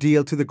her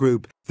ordeal to the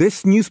group,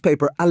 this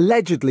newspaper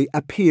allegedly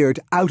appeared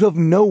out of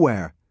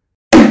nowhere.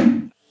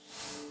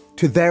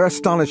 To their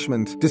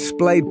astonishment,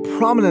 displayed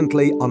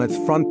prominently on its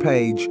front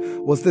page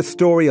was the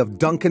story of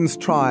Duncan's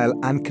trial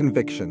and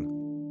conviction.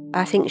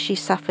 I think she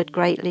suffered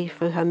greatly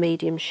through her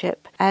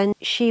mediumship, and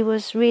she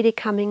was really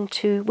coming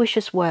to wish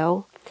us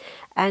well,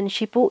 and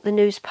she bought the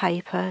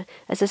newspaper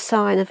as a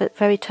sign of a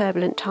very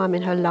turbulent time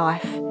in her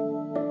life.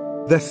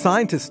 The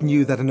scientists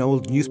knew that an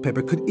old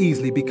newspaper could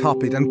easily be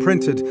copied and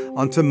printed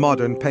onto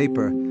modern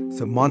paper,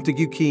 so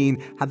Montague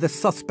Keane had the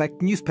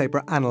suspect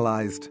newspaper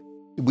analysed.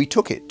 We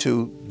took it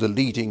to the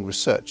leading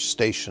research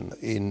station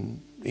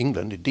in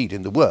England, indeed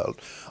in the world,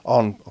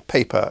 on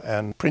paper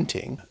and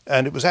printing,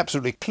 and it was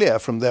absolutely clear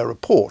from their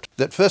report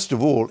that first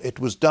of all it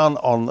was done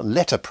on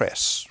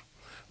letterpress,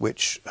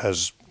 which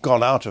has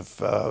gone out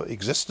of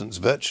existence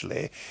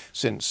virtually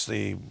since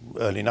the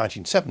early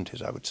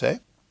 1970s, I would say.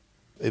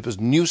 It was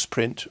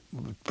newsprint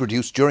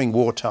produced during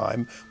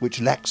wartime, which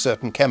lacked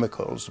certain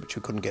chemicals which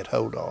you couldn't get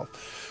hold of.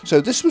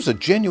 So this was a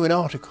genuine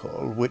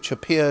article which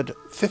appeared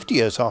 50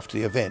 years after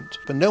the event,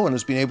 but no one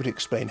has been able to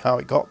explain how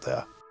it got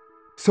there.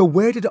 So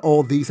where did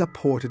all these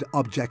apported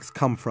objects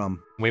come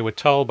from? We were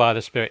told by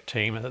the spirit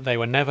team that they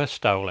were never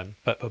stolen,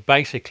 but were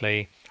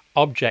basically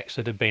objects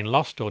that had been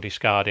lost or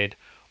discarded,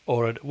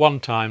 or at one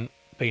time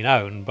been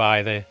owned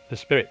by the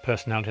spirit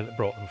personality that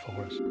brought them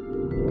for us.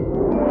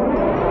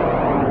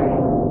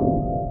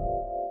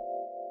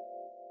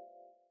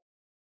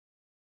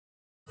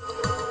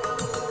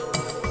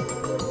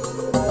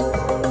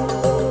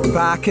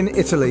 Back in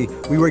Italy,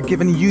 we were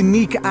given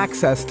unique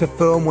access to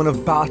film one of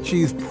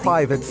Bacci's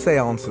private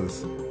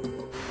seances.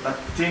 But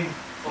Tim,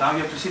 now you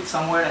have to sit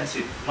somewhere and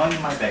sit. Not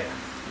in my back.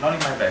 Not in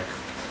my back.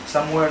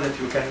 Somewhere that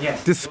you can,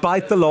 yes.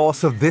 Despite the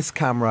loss of this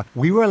camera,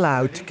 we were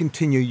allowed to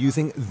continue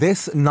using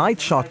this night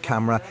shot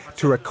camera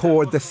to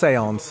record the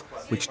seance,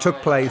 which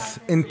took place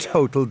in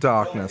total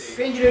darkness.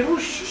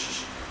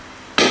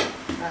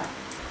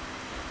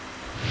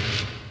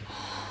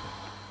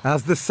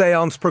 As the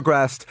seance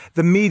progressed,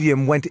 the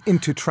medium went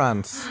into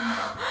trance.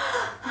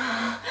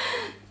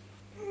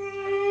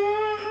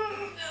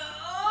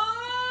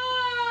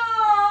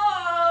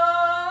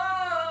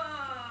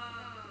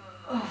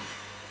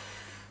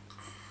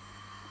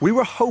 We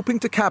were hoping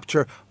to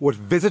capture what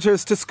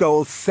visitors to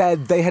Scole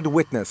said they had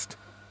witnessed,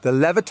 the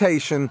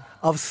levitation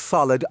of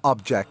solid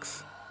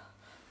objects.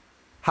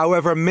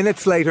 However,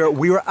 minutes later,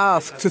 we were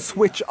asked to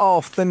switch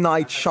off the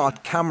night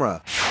shot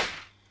camera.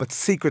 But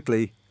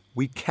secretly,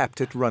 we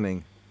kept it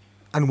running.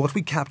 And what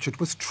we captured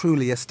was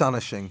truly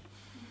astonishing.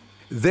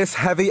 This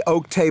heavy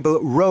oak table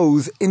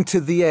rose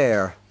into the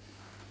air.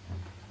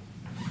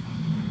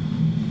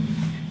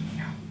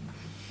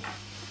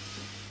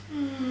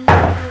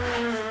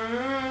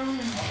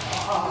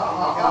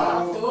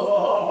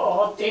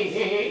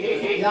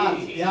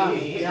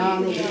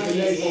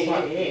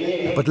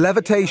 But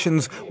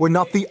levitations were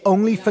not the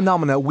only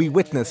phenomena we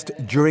witnessed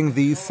during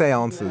these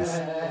seances.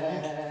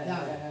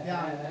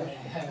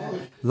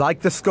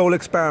 Like the Scole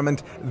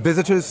experiment,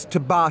 visitors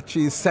to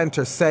Baci's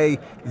centre say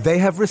they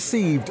have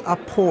received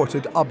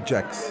apported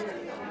objects.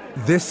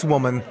 This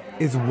woman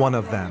is one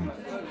of them.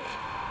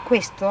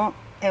 Questo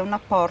è un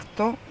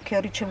apporto che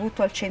ho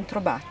ricevuto al centro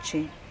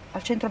Baci.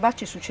 Al centro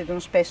Baci succedono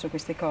spesso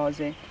queste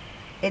cose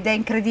ed è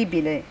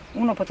incredibile.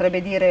 Uno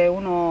potrebbe dire,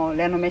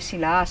 le hanno messi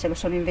là, se lo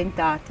sono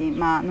inventati,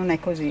 ma non è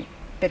così,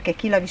 perché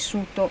chi l'ha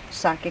vissuto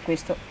sa che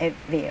questo è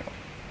vero.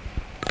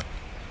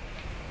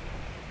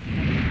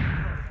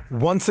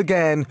 Once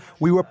again,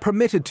 we were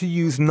permitted to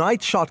use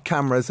night shot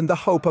cameras in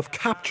the hope of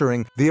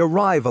capturing the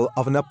arrival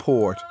of an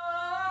apport.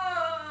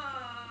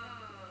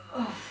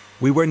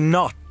 We were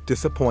not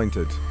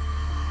disappointed.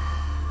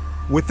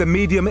 With the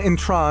medium in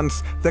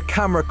trance, the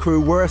camera crew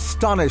were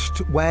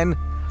astonished when,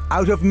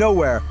 out of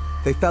nowhere,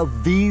 they felt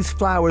these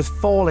flowers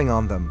falling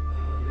on them.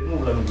 Che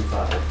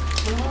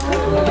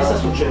sta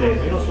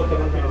succedendo? Io non sto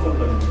capendo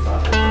nulla che mi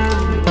fate.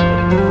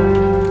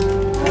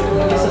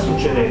 Che sta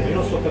succedendo? Io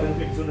non sto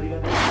capendo bisogno di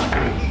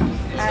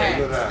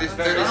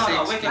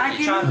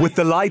With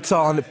the lights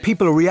on,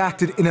 people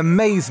reacted in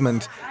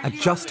amazement at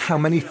just how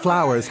many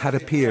flowers had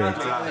appeared.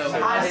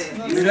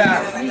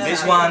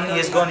 This one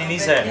is gone in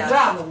his head.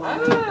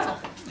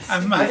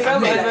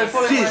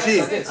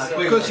 Sì,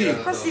 così.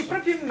 Così,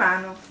 proprio in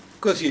mano.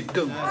 Così.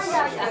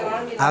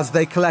 As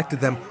they collected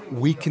them,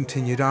 we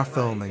continued our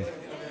filming.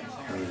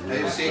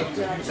 You see,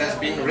 it has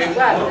been ripped.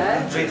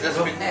 It has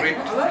been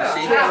ripped.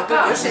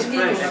 See,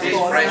 it is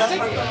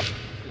fresh.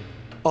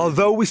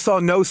 Although we saw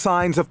no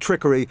signs of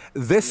trickery,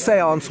 this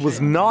séance was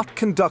not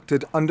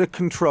conducted under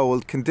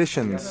controlled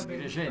conditions.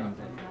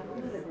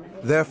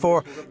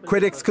 Therefore,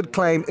 critics could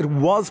claim it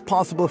was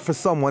possible for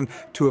someone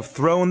to have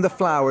thrown the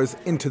flowers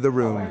into the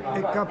room.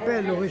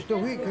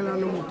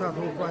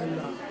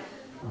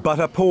 But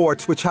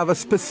apports which have a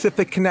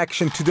specific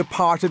connection to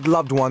departed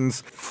loved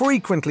ones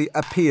frequently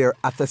appear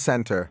at the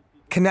centre.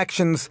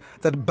 Connections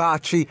that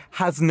Baci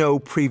has no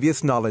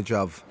previous knowledge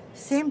of.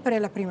 Sempre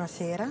la prima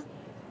sera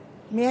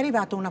mi è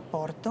arrivato un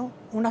apporto,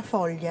 una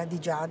foglia di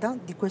giada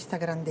di questa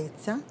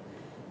grandezza,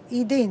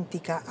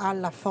 identica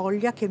alla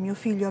foglia che mio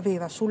figlio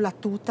aveva sulla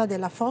tuta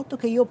della foto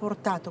che io ho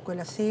portato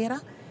quella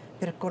sera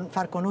per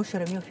far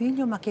conoscere mio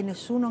figlio, ma che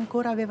nessuno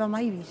ancora aveva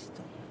mai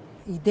visto.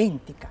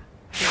 Identica.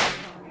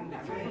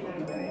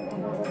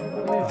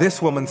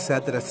 This woman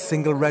said that a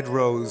single red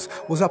rose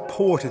was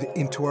apported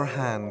into her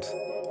hand.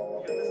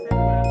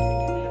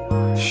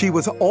 She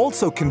was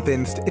also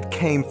convinced it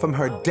came from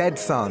her dead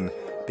son,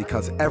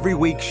 because every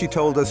week, she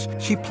told us,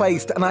 she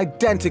placed an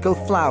identical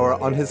flower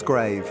on his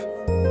grave.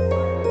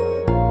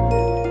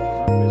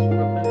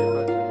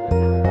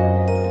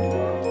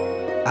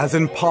 As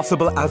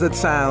impossible as it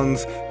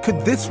sounds,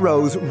 could this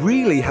rose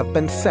really have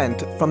been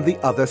sent from the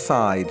other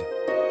side?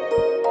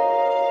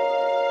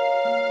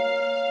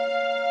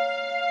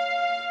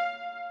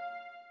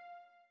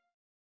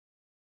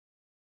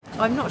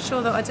 I'm not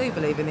sure that I do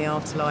believe in the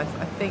afterlife.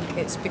 I think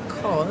it's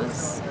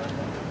because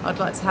I'd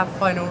like to have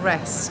final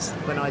rest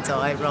when I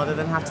die, rather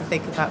than have to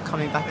think about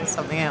coming back as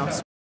something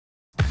else.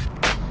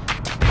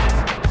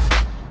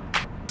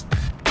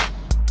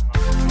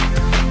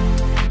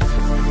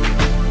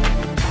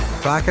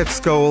 Back at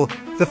Scole,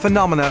 the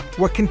phenomena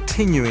were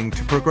continuing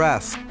to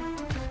progress.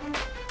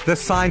 The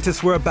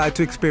scientists were about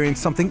to experience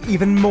something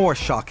even more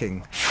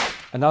shocking.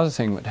 Another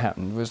thing that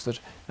happened was that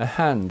a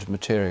hand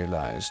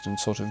materialised and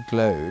sort of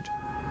glowed.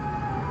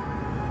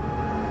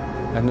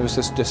 And there was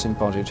this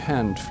disembodied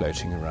hand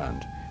floating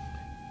around.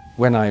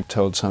 When I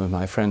told some of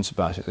my friends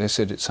about it, they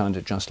said it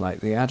sounded just like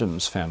the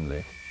Addams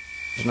family.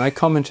 And I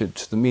commented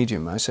to the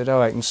medium, I said,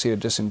 oh, I can see a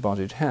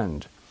disembodied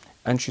hand.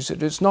 And she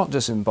said, it's not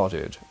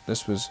disembodied.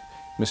 This was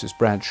Mrs.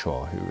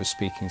 Bradshaw, who was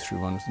speaking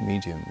through one of the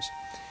mediums.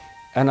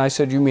 And I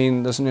said, you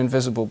mean there's an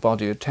invisible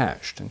body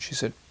attached? And she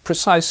said,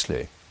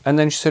 precisely. And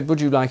then she said,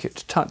 would you like it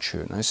to touch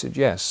you? And I said,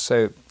 yes.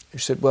 So she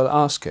said, well,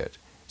 ask it.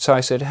 So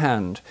I said,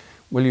 hand,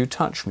 will you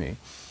touch me?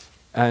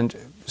 And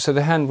so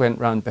the hand went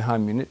round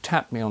behind me and it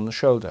tapped me on the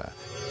shoulder.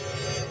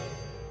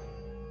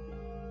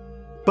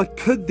 But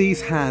could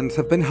these hands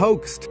have been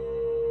hoaxed?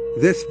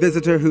 This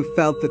visitor who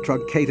felt the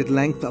truncated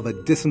length of a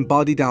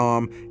disembodied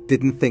arm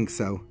didn't think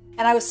so.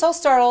 And I was so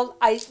startled,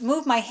 I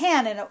moved my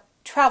hand and it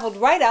traveled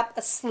right up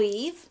a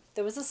sleeve.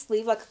 There was a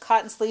sleeve, like a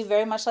cotton sleeve,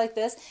 very much like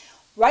this,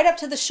 right up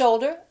to the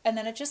shoulder, and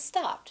then it just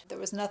stopped. There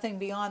was nothing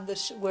beyond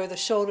where the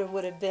shoulder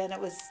would have been.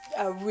 It was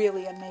a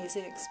really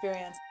amazing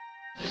experience.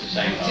 See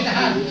the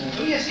hand?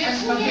 Oh, yes,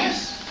 yes, oh,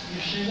 yes.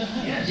 You see the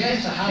hand? Yes,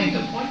 yes, the hand.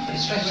 Finger point.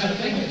 It's stretched to the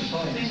fingers.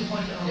 Finger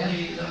point on the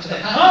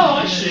hand. Oh,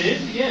 I see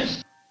it,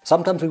 yes.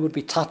 Sometimes we would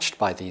be touched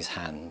by these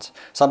hands.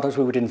 Sometimes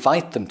we would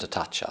invite them to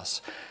touch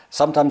us.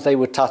 Sometimes they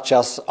would touch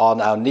us on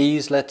our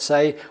knees, let's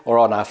say, or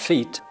on our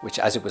feet, which,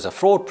 as it was a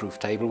fraud-proof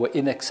table, were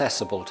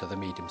inaccessible to the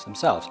mediums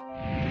themselves.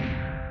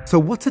 So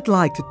what's it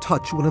like to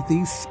touch one of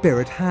these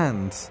spirit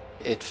hands?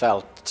 It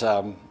felt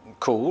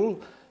cool,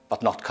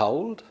 but not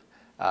cold.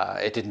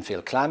 It didn't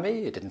feel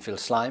clammy, it didn't feel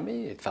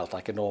slimy, it felt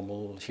like a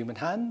normal human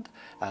hand,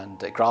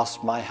 and it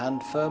grasped my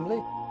hand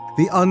firmly.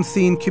 The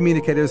unseen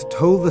communicators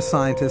told the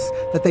scientists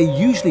that they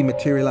usually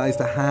materialized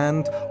a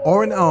hand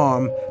or an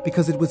arm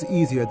because it was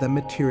easier than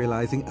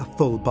materializing a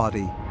full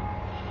body.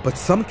 But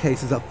some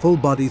cases of full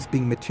bodies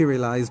being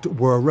materialized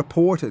were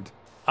reported.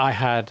 I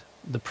had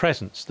the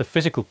presence, the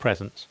physical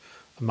presence,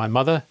 of my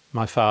mother,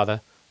 my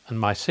father, and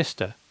my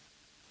sister,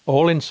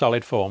 all in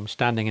solid form,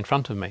 standing in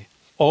front of me,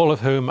 all of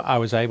whom I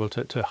was able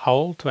to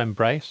hold, to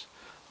embrace,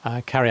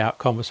 carry out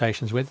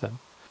conversations with them.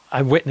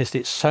 I've witnessed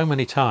it so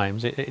many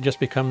times, it just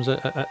becomes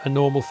a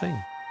normal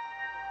thing.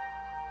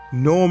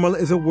 Normal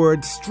is a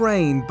word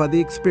strained by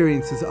the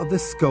experiences of the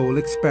Scole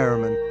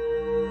experiment.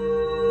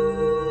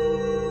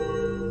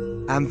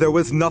 And there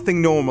was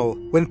nothing normal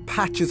when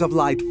patches of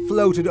light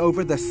floated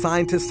over the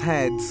scientists'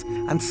 heads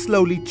and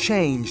slowly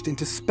changed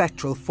into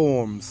spectral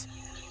forms.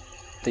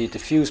 The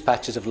diffused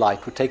patches of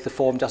light would take the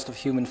form just of a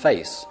human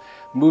face,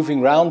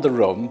 moving round the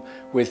room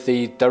with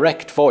the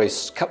direct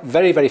voice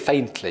very, very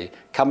faintly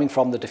coming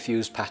from the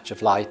diffused patch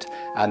of light,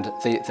 and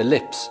the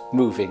lips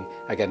moving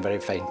again very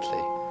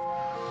faintly.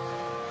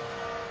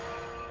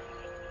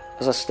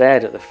 As I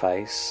stared at the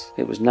face,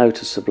 it was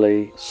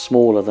noticeably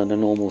smaller than a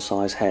normal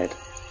size head.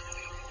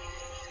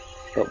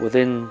 But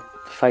within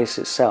the face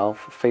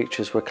itself,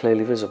 features were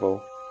clearly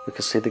visible. We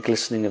could see the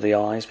glistening of the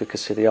eyes, we could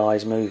see the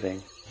eyes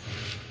moving.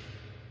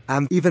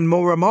 And even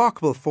more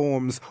remarkable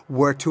forms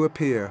were to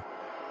appear.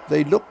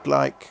 They looked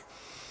like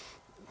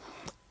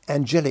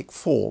angelic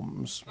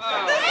forms. Is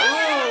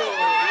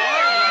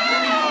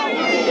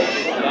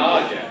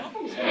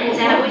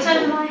that what's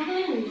under my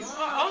hands?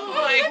 Oh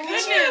my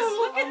goodness,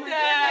 look at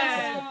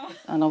that!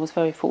 And I was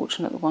very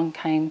fortunate that one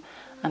came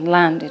and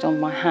landed on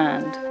my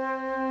hand.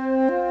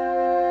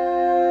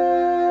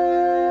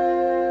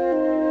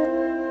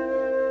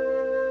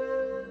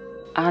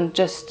 And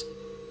just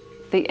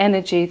the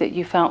energy that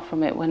you felt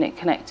from it when it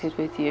connected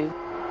with you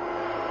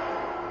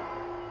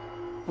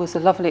was a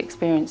lovely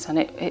experience, and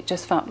it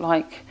just felt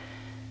like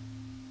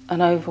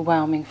an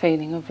overwhelming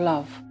feeling of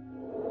love.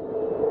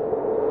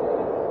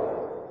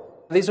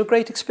 These are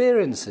great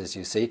experiences,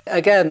 you see.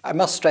 Again, I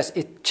must stress,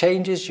 it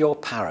changes your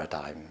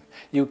paradigm.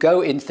 You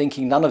go in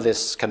thinking none of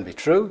this can be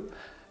true,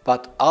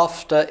 but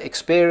after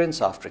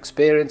experience after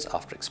experience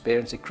after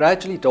experience, it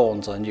gradually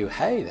dawns on you,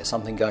 hey, there's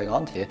something going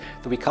on here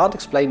that we can't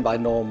explain by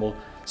normal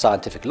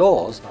scientific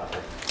laws,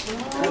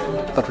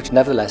 but which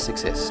nevertheless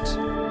exists.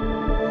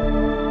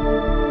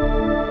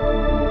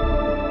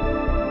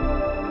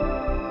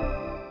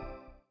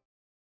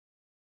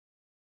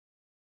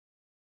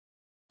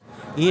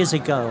 Years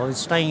ago, I was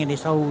staying in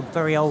this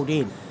very old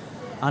inn,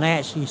 and I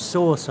actually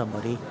saw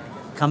somebody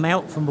come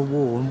out from a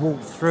wall and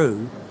walk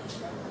through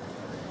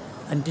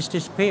and just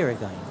disappear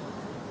again.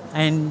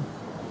 And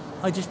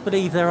I just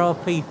believe there are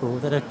people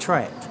that are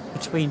trapped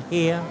between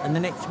here and the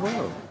next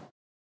world.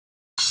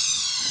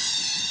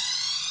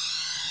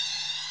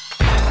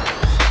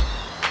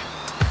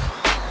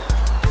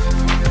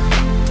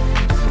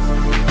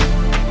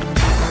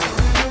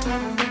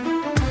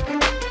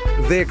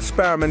 The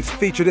experiments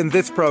featured in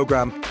this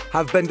program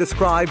have been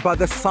described by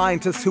the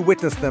scientists who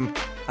witnessed them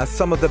as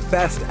some of the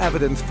best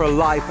evidence for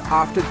life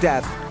after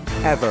death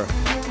ever.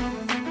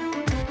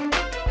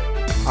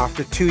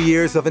 After 2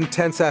 years of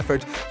intense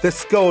effort, the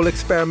Scole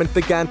experiment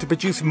began to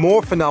produce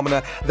more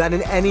phenomena than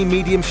in any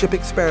mediumship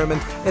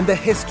experiment in the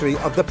history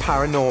of the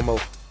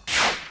paranormal.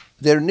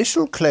 Their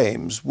initial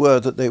claims were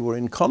that they were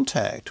in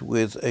contact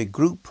with a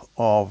group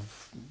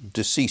of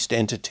deceased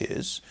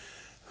entities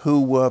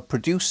who were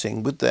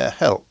producing, with their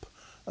help,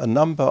 a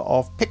number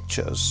of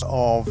pictures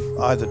of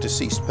either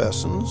deceased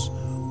persons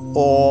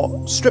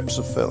or strips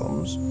of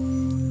films,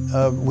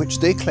 which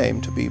they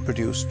claimed to be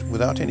produced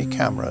without any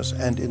cameras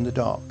and in the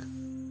dark.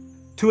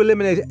 To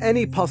eliminate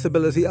any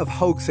possibility of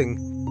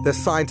hoaxing, the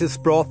scientists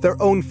brought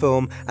their own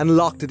film and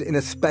locked it in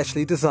a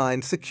specially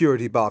designed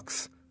security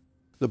box.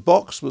 The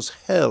box was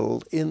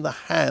held in the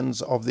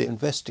hands of the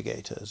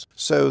investigators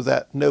so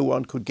that no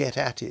one could get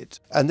at it.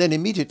 And then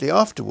immediately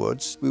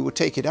afterwards, we would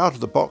take it out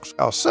of the box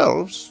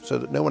ourselves so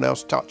that no one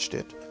else touched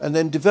it, and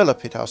then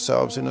develop it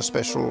ourselves in a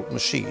special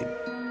machine.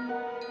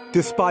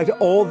 Despite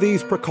all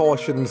these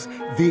precautions,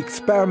 the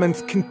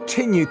experiments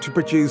continued to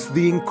produce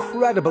the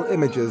incredible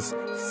images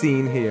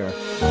seen here.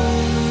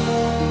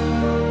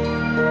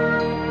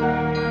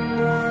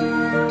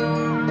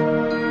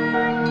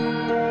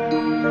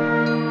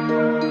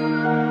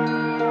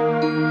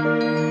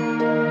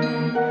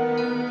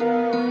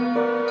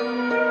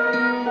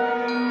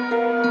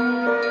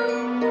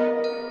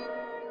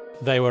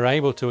 They were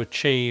able to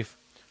achieve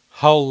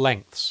whole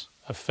lengths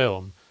of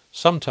film,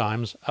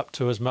 sometimes up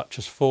to as much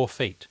as 4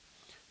 feet,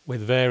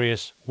 with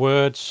various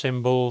words,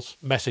 symbols,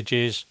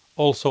 messages,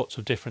 all sorts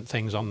of different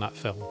things on that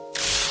film.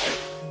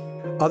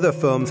 Other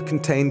films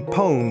contained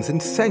poems in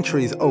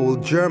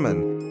centuries-old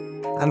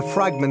German and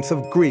fragments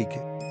of Greek,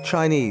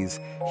 Chinese,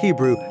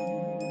 Hebrew,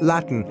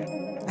 Latin,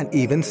 and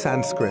even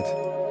Sanskrit.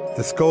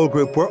 The Scole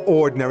group were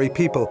ordinary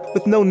people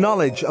with no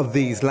knowledge of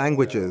these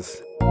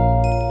languages.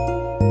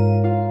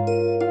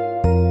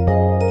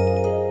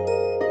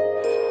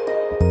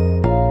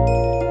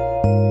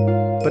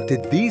 But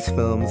did these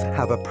films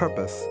have a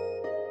purpose?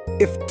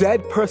 If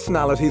dead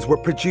personalities were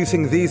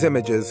producing these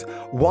images,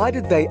 why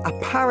did they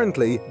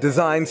apparently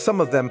design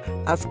some of them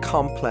as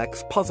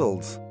complex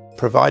puzzles?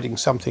 Providing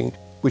something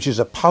which is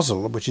a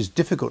puzzle, which is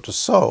difficult to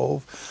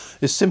solve,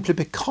 is simply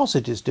because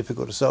it is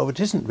difficult to solve. It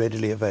isn't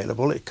readily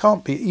available. It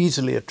can't be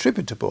easily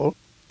attributable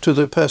to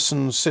the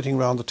person sitting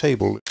round the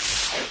table.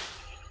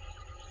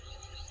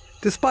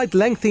 Despite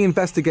lengthy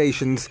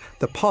investigations,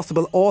 the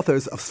possible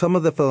authors of some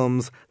of the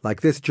films,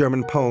 like this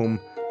German poem,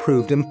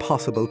 proved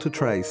impossible to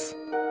trace.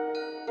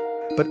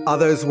 But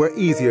others were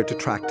easier to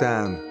track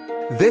down.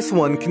 This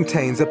one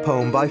contains a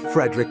poem by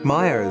Frederick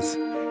Myers.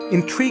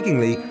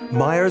 Intriguingly,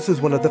 Myers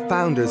was one of the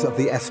founders of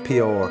the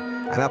SPR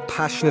and a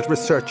passionate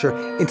researcher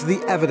into the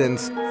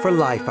evidence for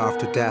life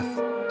after death.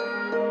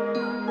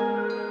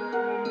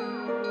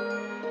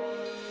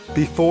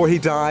 Before he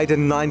died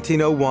in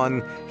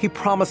 1901, he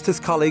promised his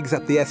colleagues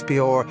at the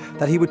SPR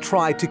that he would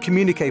try to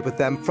communicate with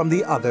them from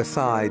the other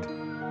side.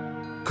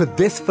 Could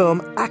this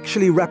film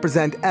actually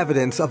represent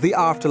evidence of the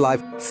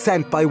afterlife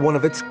sent by one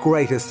of its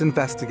greatest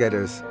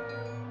investigators?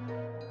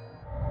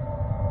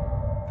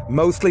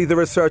 Mostly the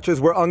researchers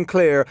were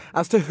unclear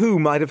as to who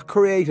might have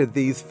created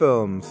these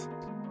films.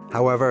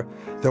 However,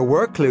 there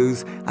were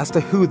clues as to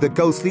who the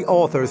ghostly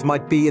authors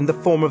might be in the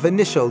form of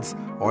initials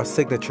or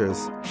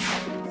signatures.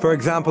 For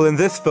example, in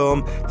this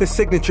film, the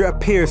signature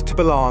appears to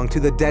belong to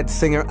the dead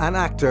singer and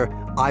actor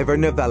Ivor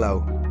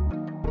Novello.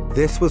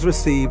 This was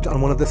received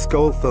on one of the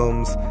Scole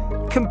films.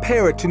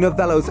 Compare it to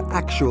Novello's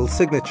actual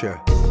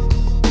signature.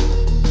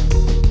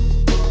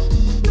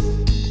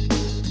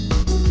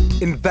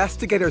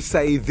 Investigators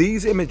say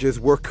these images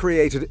were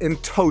created in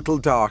total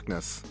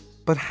darkness.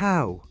 But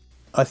how?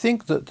 I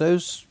think that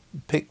those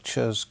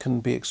pictures can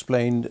be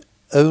explained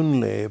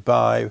only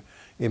by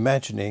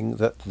imagining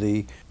that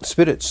the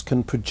spirits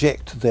can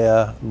project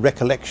their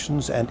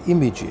recollections and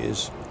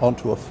images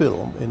onto a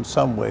film in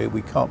some way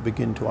we can't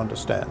begin to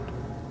understand.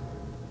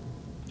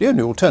 The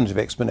only alternative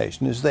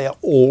explanation is they are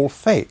all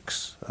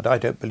fakes, and I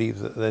don't believe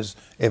that there's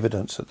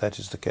evidence that that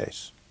is the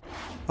case.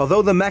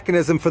 Although the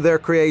mechanism for their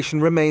creation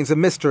remains a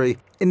mystery,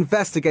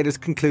 investigators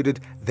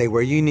concluded they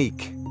were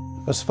unique.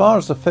 As far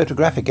as the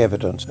photographic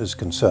evidence is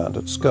concerned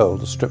at Scole,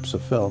 the strips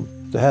of film,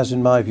 there has,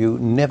 in my view,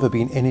 never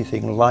been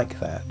anything like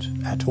that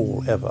at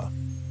all, ever.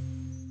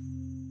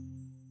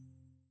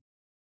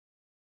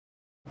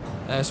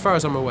 As far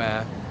as I'm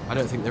aware, I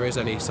don't think there is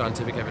any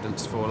scientific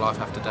evidence for life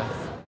after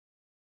death.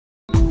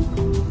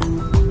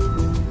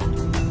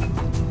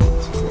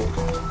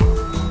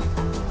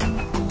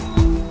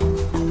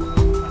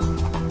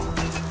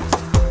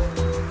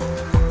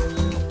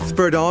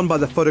 Spurred on by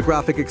the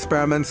photographic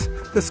experiments,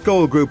 the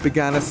Scole group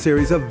began a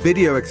series of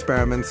video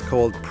experiments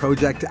called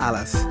Project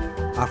Alice,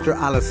 after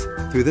Alice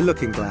through the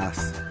looking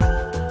glass.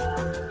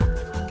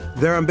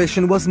 Their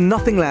ambition was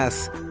nothing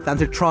less than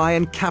to try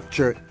and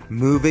capture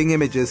moving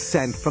images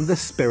sent from the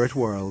spirit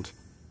world.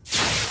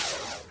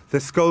 The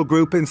Scole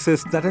group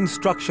insists that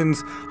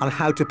instructions on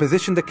how to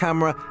position the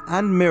camera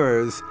and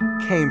mirrors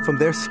came from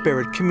their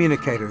spirit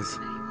communicators.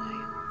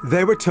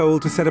 They were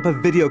told to set up a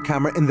video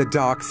camera in the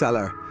dark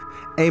cellar,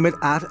 aim it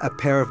at a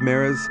pair of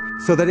mirrors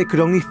so that it could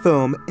only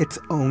film its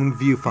own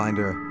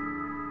viewfinder.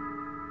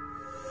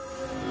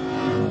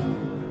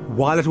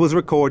 While it was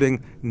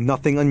recording,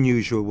 nothing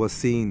unusual was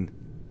seen.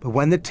 But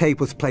when the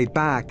tape was played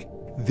back,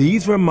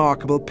 these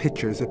remarkable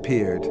pictures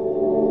appeared.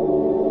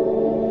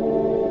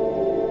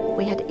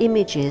 We had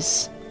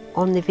images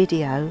on the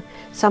video,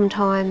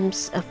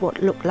 sometimes of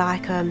what looked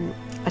like a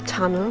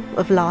tunnel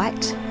of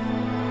light.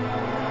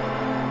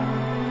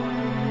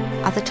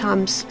 Other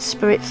times,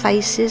 spirit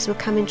faces were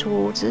coming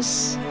towards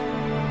us.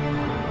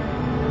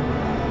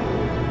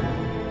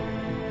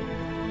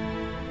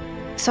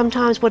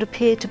 Sometimes what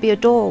appeared to be a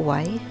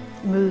doorway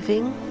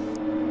moving.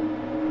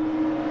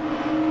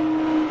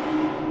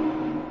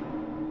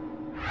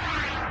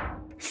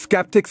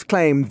 Skeptics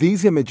claim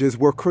these images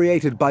were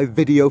created by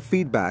video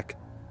feedback,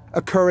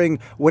 occurring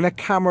when a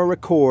camera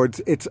records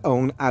its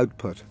own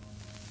output.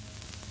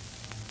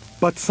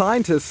 But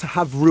scientists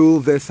have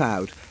ruled this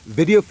out.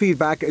 Video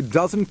feedback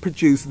doesn't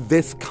produce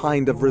this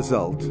kind of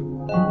result.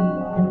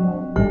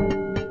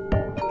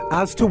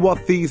 As to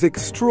what these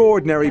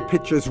extraordinary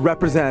pictures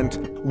represent,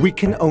 we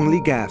can only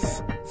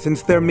guess,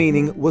 since their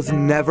meaning was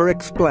never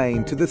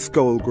explained to the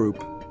Scole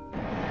group.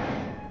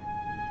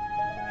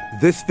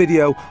 This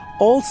video,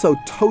 also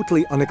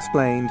totally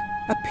unexplained,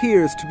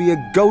 appears to be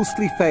a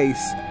ghostly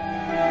face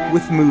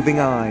with moving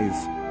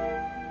eyes.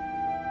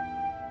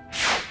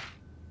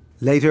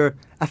 Later,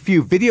 a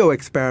few video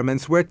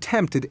experiments were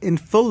attempted in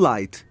full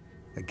light.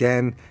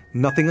 Again,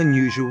 nothing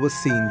unusual was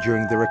seen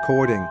during the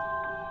recording.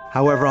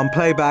 However, on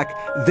playback,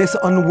 this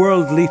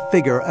unworldly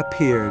figure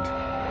appeared.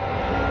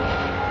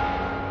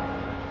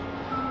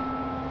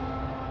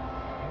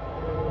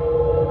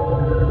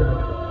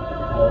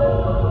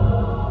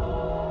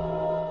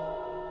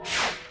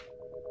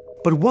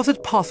 But was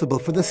it possible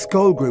for the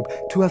Scole group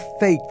to have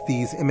faked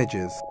these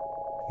images?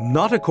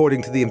 Not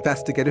according to the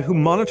investigator who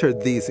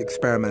monitored these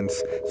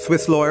experiments,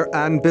 Swiss lawyer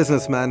and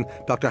businessman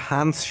Dr.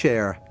 Hans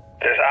Scher.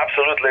 There's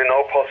absolutely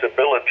no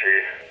possibility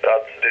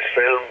that this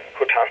film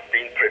could have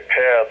been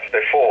prepared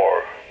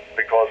before,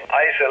 because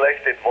I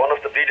selected one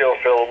of the video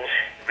films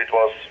which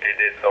was in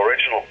its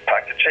original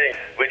packaging,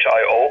 which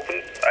I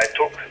opened. I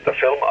took the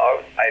film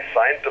out, I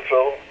signed the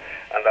film,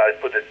 and I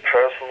put it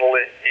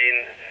personally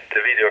in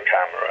the video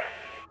camera.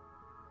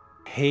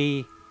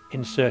 He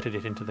inserted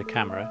it into the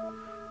camera.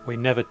 We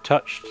never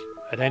touched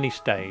at any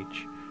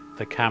stage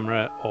the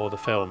camera or the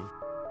film.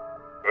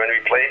 When we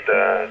played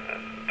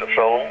the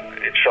film,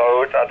 it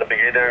showed at the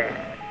beginning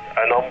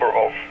a number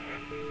of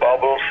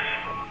bubbles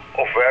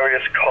of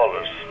various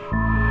colors.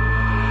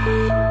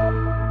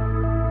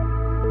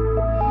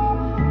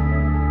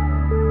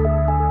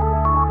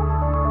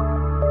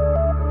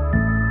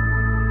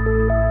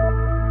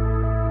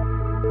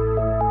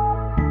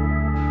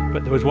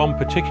 But there was one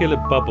particular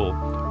bubble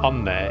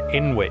on there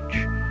in which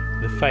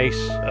the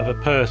face of a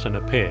person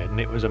appeared, and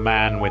it was a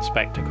man with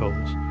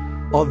spectacles.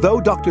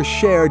 Although Dr.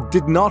 Scher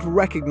did not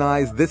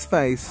recognise this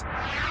face,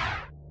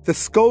 the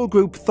Scole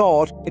group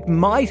thought it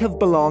might have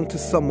belonged to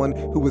someone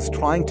who was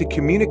trying to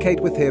communicate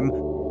with him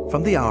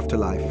from the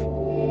afterlife.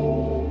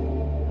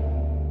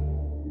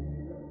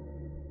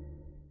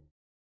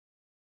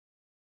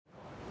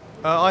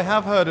 I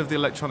have heard of the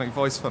electronic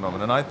voice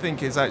phenomenon. I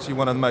think it's actually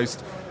one of the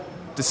most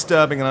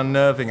disturbing and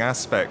unnerving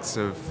aspects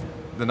of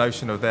the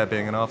notion of there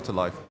being an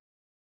afterlife.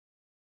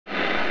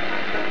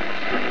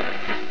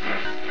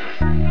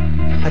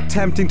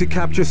 Attempting to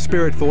capture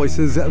spirit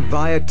voices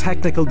via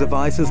technical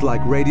devices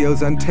like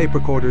radios and tape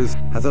recorders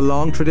has a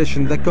long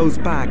tradition that goes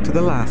back to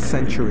the last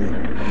century.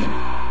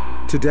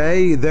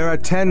 Today, there are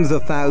tens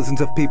of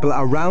thousands of people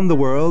around the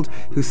world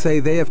who say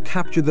they have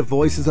captured the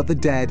voices of the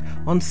dead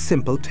on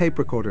simple tape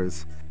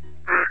recorders.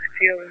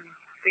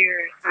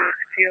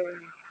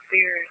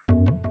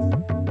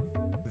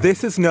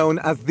 This is known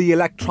as the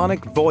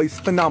electronic voice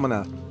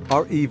phenomena,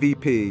 or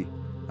EVP,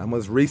 and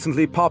was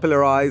recently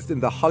popularized in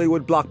the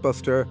Hollywood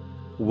blockbuster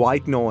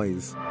White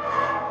Noise.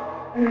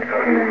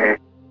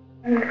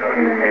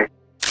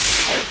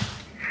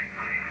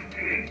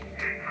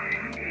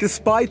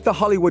 Despite the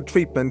Hollywood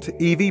treatment,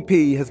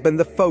 EVP has been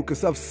the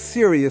focus of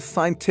serious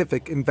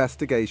scientific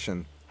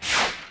investigation.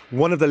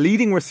 One of the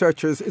leading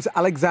researchers is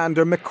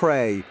Alexander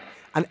McCrae,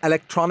 an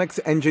electronics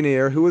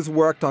engineer who has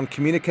worked on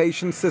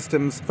communication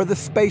systems for the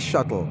space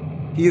shuttle.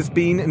 He has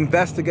been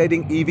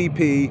investigating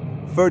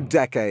EVP for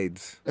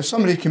decades. If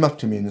somebody came up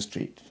to me in the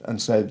street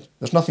and said,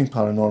 there's nothing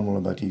paranormal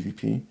about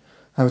EVP,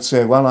 I would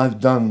say, well, I've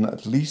done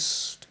at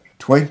least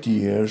 20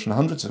 years and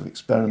hundreds of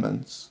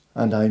experiments,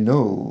 and I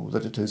know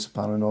that it is a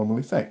paranormal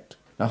effect.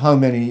 Now, how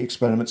many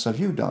experiments have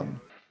you done?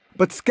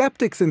 But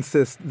skeptics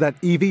insist that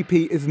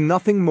EVP is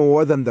nothing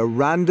more than the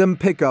random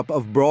pickup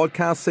of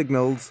broadcast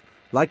signals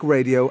like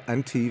radio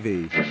and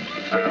TV.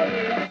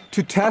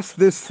 To test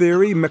this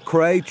theory,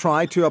 McCrae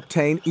tried to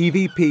obtain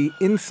EVP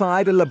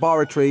inside a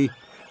laboratory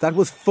that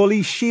was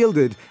fully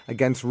shielded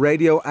against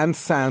radio and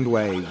sound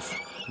waves.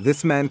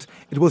 This meant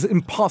it was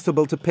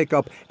impossible to pick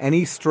up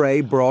any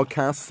stray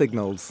broadcast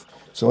signals.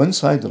 So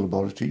inside the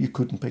laboratory you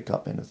couldn't pick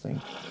up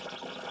anything,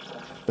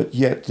 but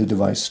yet the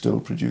device still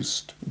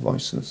produced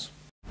voices.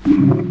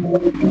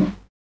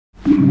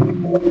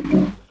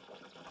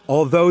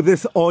 Although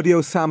this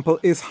audio sample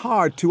is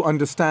hard to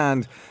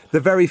understand,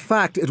 the very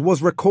fact it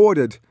was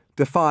recorded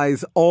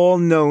defies all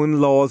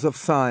known laws of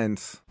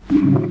science.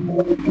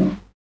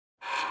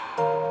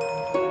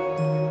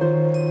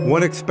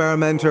 One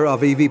experimenter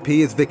of EVP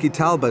is Vicky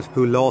Talbot,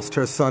 who lost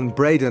her son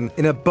Braden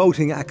in a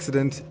boating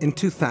accident in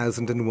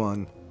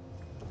 2001.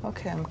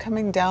 Okay, I'm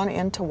coming down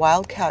into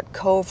Wildcat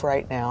Cove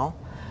right now,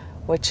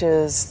 which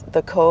is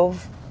the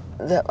cove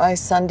that my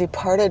son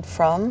departed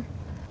from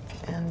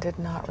and did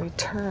not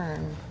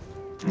return.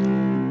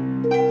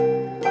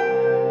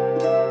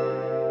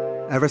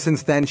 Ever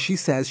since then, she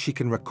says she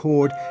can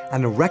record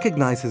and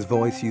recognize his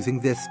voice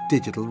using this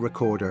digital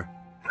recorder.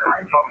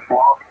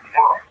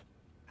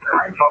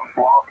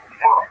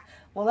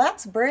 Well,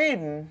 that's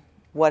Braden.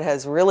 What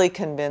has really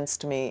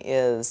convinced me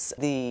is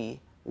the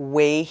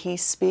way he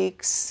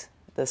speaks,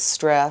 the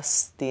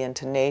stress, the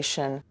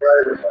intonation.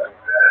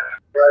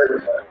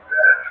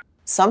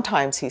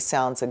 Sometimes he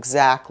sounds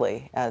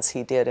exactly as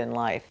he did in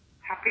life.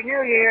 Happy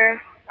New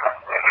Year.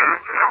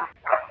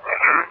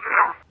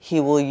 He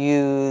will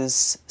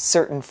use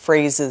certain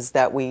phrases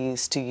that we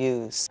used to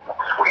use.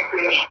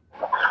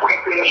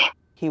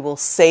 He will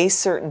say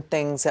certain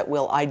things that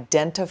will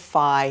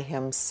identify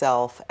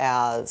himself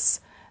as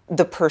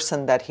the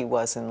person that he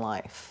was in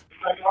life.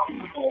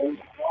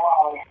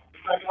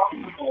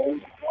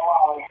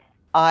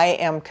 I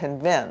am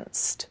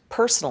convinced,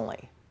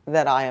 personally,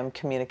 that I am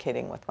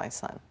communicating with my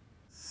son.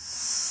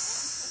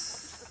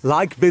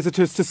 Like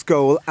visitors to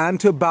Scole and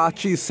to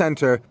Bachi's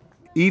Centre,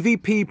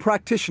 EVP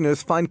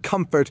practitioners find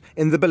comfort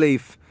in the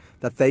belief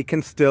that they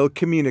can still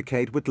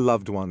communicate with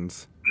loved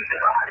ones.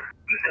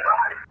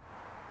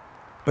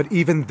 But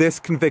even this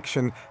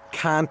conviction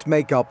can't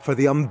make up for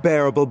the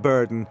unbearable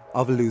burden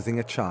of losing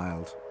a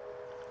child.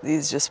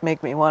 These just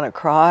make me want to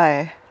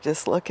cry,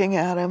 just looking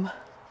at him.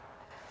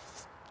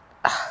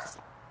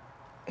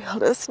 He'll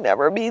just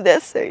never be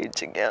this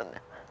age again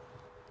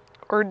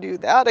or do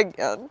that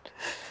again.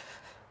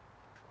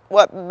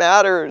 What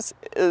matters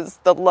is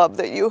the love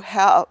that you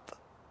have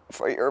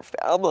for your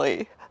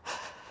family.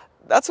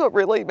 That's what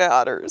really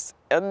matters,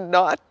 and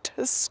not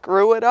to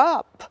screw it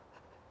up,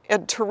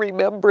 and to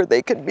remember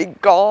they can be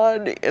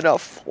gone in a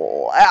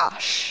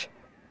flash.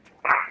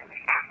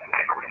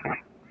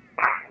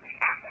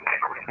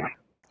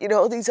 You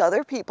know, these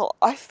other people,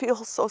 I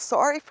feel so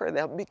sorry for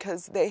them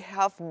because they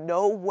have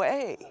no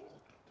way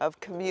of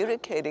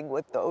communicating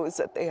with those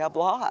that they have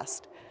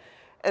lost.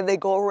 And they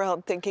go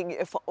around thinking,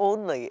 if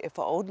only, if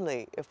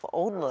only, if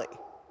only.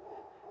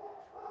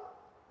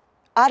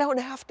 I don't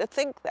have to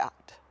think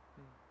that.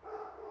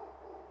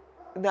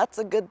 And that's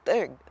a good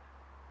thing.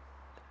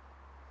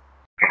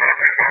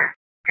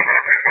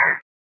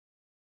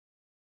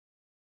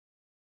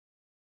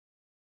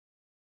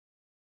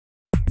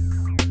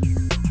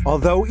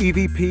 Although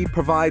EVP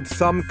provides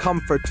some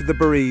comfort to the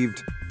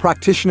bereaved,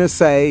 practitioners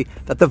say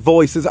that the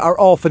voices are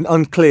often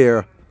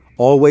unclear,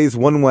 always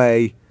one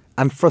way,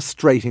 and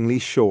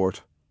frustratingly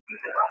short.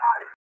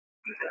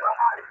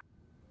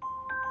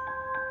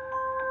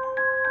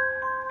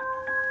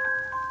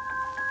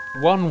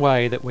 One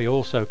way that we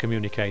also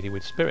communicated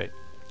with spirit,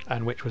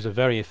 and which was a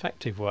very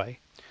effective way,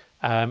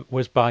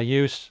 was by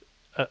use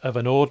of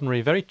an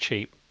ordinary, very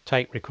cheap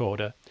tape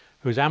recorder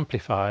whose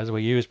amplifiers were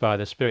used by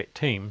the spirit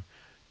team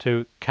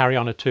to carry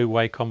on a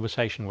two-way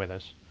conversation with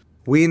us.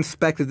 We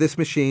inspected this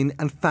machine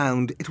and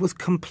found it was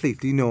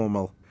completely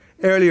normal.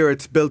 Earlier,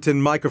 its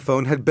built-in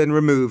microphone had been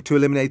removed to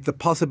eliminate the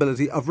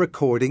possibility of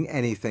recording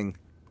anything.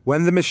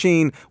 When the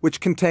machine, which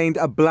contained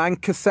a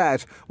blank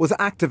cassette, was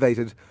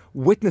activated,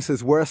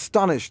 witnesses were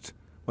astonished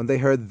when they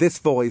heard this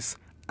voice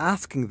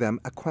asking them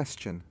a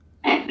question.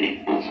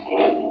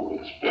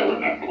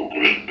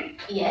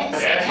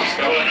 Yes,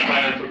 Scole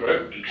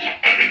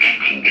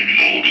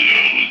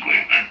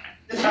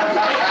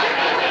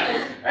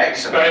Experiment.mp4.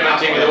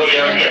 Experimenting with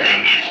audio and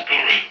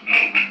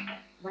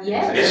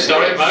yes.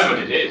 historic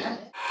moment it is.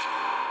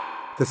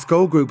 The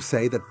Scole group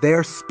say that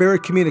their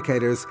spirit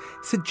communicators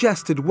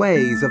suggested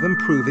ways of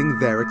improving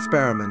their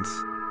experiments.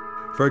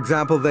 For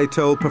example, they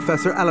told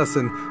Professor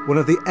Ellison, one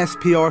of the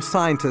SPR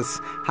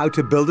scientists, how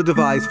to build a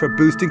device for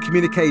boosting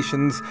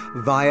communications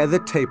via the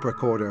tape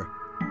recorder.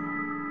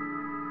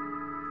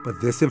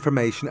 But this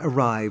information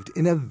arrived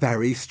in a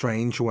very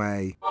strange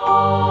way.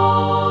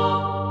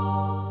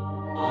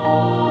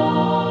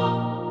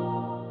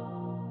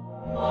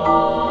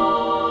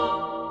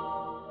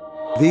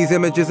 These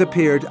images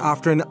appeared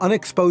after an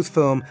unexposed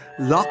film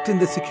locked in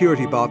the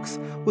security box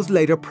was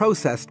later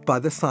processed by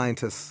the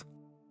scientists.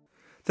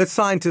 The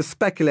scientists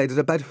speculated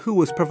about who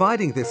was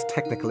providing this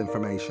technical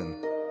information.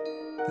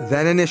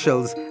 Then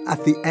initials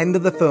at the end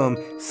of the film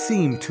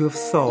seemed to have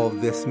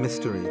solved this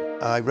mystery.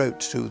 I wrote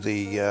to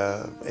the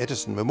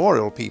Edison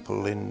Memorial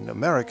people in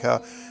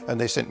America, and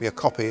they sent me a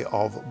copy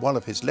of one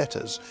of his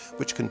letters,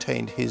 which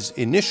contained his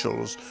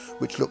initials,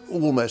 which looked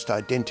almost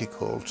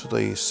identical to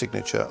the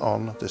signature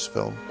on this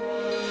film.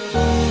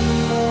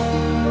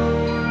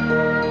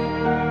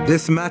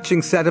 This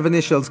matching set of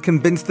initials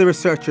convinced the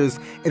researchers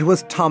it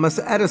was Thomas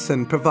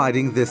Edison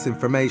providing this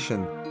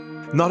information.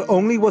 Not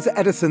only was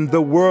Edison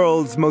the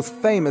world's most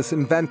famous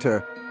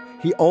inventor,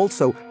 he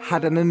also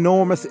had an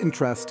enormous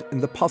interest in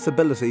the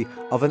possibility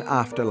of an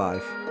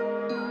afterlife.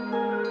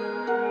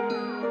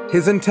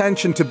 His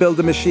intention to build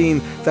a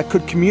machine that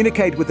could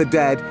communicate with the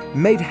dead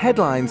made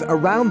headlines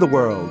around the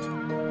world,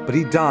 but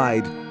he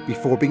died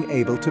before being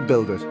able to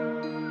build it.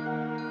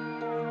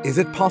 Is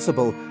it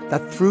possible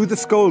that through the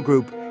Scole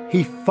Group,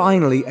 he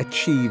finally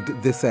achieved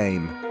this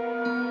aim?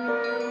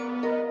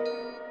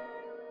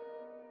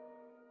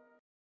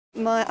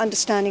 My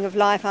understanding of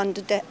life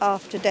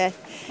after death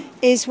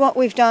is what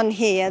we've done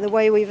here, the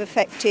way we've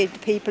affected the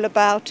people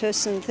about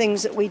us and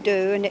things that we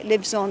do, and it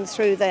lives on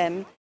through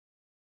them.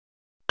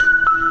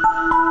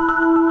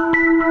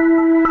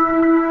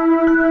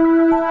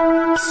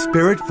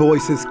 Spirit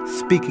voices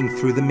speaking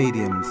through the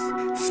mediums.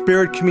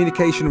 Spirit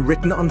communication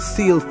written on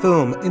sealed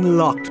film in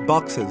locked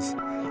boxes.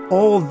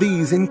 All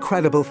these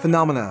incredible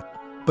phenomena.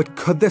 But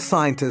could the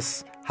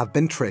scientists have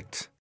been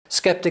tricked?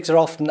 Skeptics are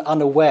often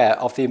unaware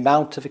of the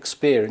amount of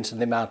experience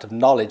and the amount of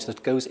knowledge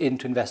that goes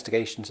into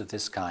investigations of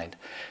this kind.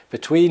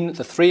 Between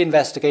the three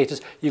investigators,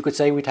 you could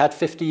say we'd had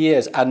 50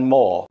 years and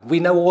more. We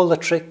know all the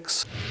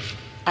tricks.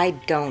 I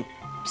don't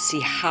see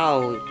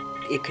how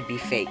it could be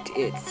faked.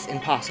 It's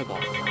impossible.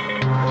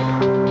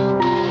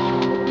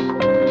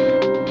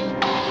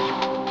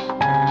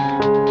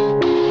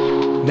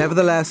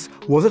 Nevertheless,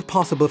 was it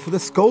possible for the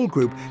Scole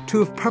Group to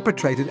have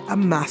perpetrated a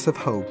massive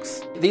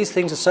hoax? These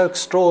things are so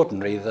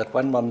extraordinary that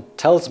when one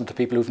tells them to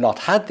people who've not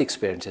had the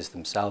experiences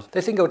themselves, they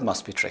think, oh, it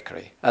must be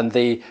trickery. And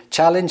the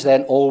challenge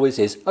then always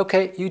is,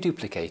 okay, you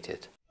duplicate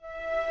it.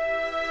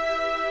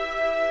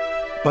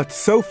 But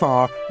so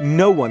far,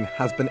 no one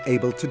has been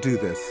able to do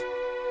this.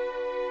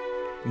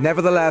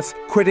 Nevertheless,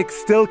 critics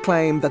still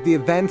claim that the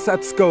events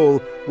at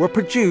Scole were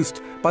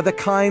produced by the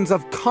kinds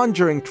of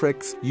conjuring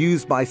tricks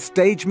used by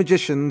stage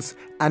magicians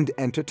and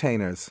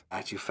entertainers.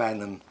 You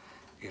find them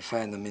You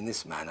found them in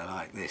this manner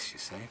like this, you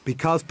see.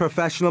 Because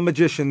professional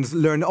magicians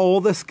learn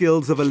all the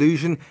skills of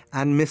illusion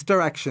and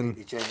misdirection,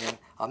 Be genuine.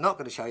 I'm not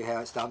going to show you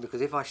how it's done,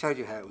 because if I showed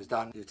you how it was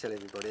done, you'd tell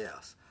everybody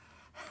else.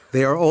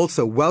 they are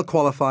also well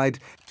qualified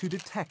to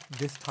detect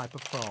this type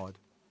of fraud.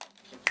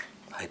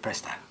 Hey,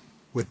 presto.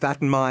 With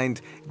that in mind,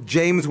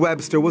 James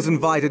Webster was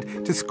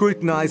invited to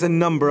scrutinise a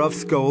number of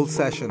Scole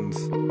sessions.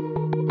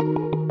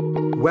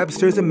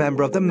 Webster is a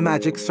member of the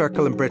Magic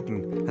Circle in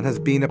Britain and has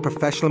been a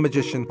professional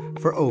magician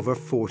for over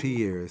 40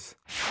 years.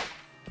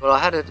 Well, I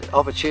had an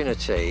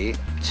opportunity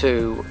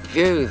to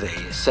view the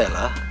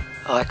cellar.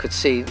 I could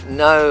see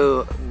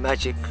no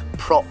magic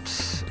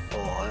props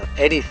or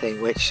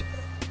anything which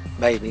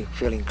made me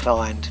feel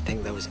inclined to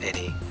think there was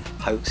any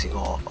hoaxing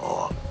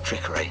or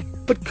trickery.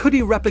 But could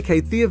he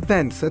replicate the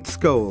events at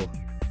Scole?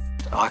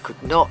 I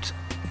could not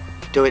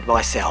do it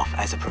myself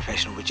as a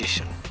professional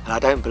magician, and I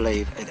don't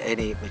believe in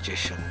any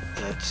magician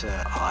that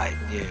I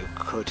knew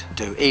could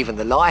do even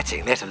the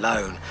lighting, let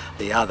alone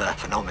the other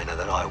phenomena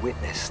that I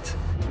witnessed.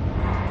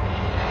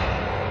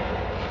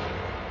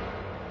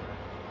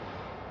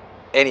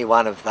 Any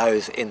one of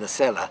those in the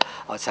cellar,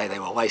 I'd say they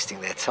were wasting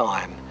their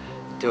time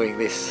doing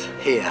this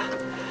here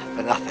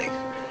for nothing,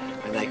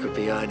 when they could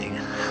be earning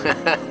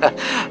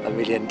 $1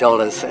 million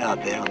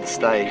out there on the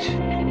stage.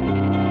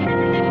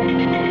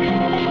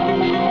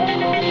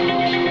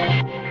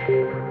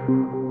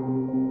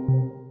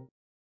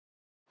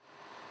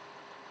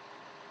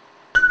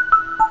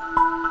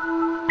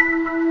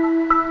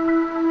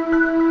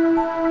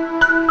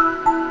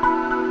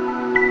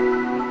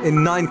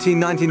 In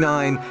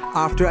 1999,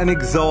 after an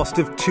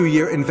exhaustive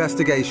 2-year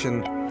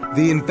investigation,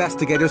 the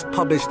investigators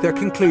published their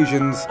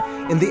conclusions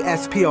in the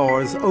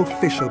SPR's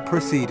official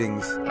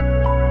proceedings.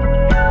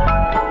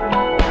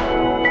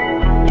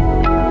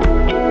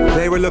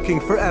 They were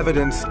looking for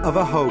evidence of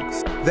a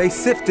hoax. They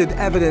sifted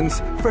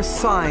evidence for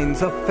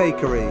signs of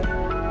fakery.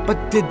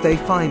 But did they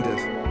find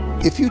it?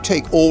 If you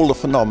take all the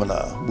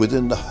phenomena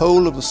within the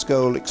whole of the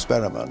Scole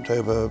experiment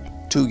over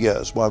 2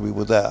 years while we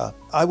were there,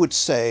 I would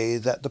say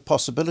that the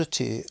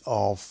possibility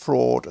of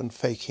fraud and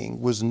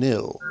faking was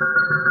nil.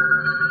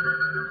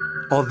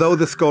 Although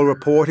the Scole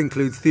report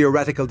includes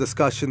theoretical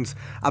discussions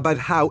about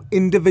how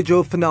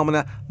individual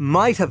phenomena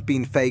might have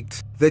been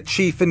faked, the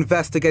chief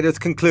investigators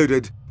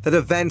concluded that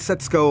events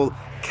at Scole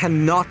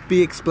cannot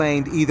be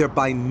explained either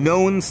by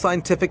known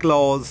scientific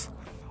laws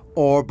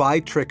or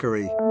by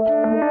trickery.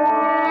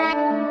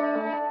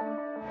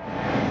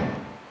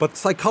 But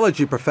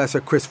psychology professor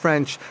Chris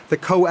French, the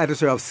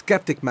co-editor of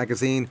Skeptic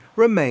magazine,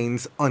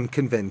 remains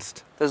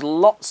unconvinced. There's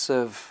lots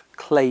of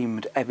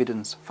claimed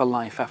evidence for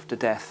life after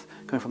death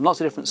coming from lots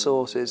of different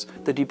sources.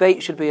 The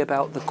debate should be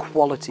about the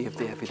quality of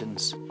the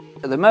evidence.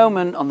 At the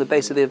moment, on the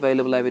basis of the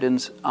available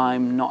evidence,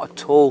 I'm not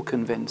at all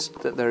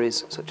convinced that there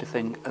is such a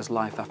thing as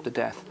life after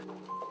death.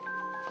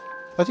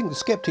 I think the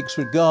skeptics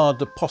regard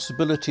the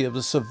possibility of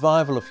the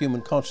survival of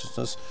human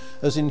consciousness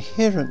as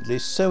inherently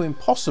so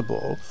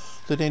impossible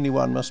that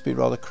anyone must be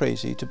rather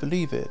crazy to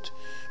believe it.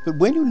 But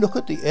when you look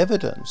at the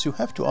evidence, you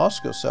have to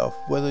ask yourself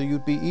whether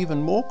you'd be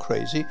even more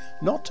crazy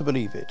not to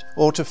believe it,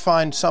 or to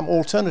find some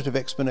alternative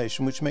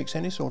explanation which makes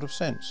any sort of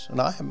sense.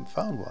 And I haven't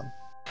found one.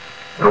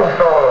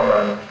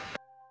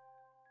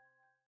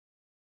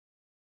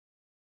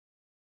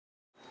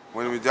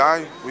 When we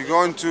die, we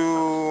go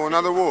into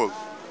another world,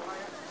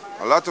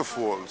 a lot of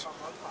worlds,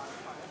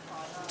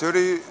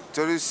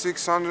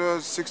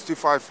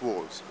 3,665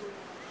 worlds.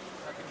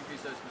 How can you be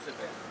so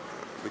specific?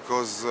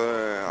 Because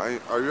I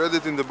read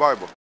it in the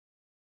Bible.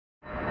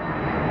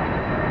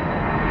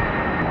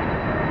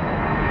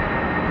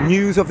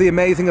 News of the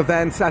amazing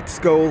events at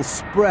Scole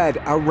spread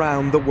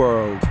around the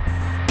world.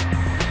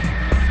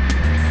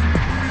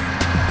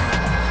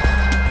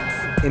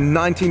 In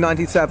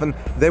 1997,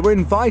 they were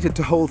invited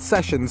to hold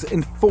sessions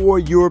in 4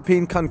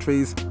 European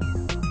countries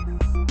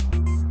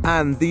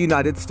and the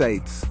United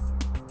States.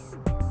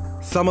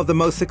 Some of the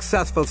most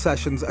successful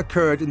sessions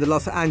occurred in the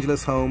Los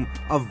Angeles home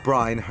of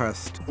Brian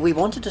Hurst. We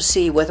wanted to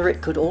see whether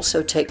it could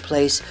also take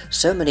place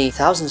so many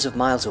thousands of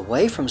miles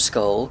away from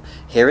Scole,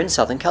 here in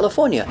Southern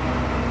California.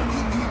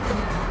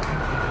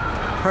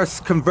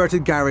 Hurst's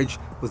converted garage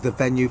was the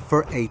venue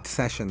for 8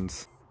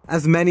 sessions.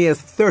 As many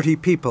as 30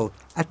 people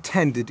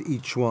attended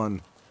each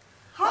one.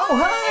 Oh,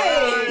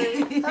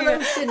 hi!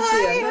 Hello, Cynthia.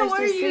 Hi, nice how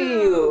to are see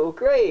you?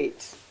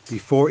 Great.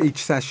 Before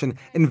each session,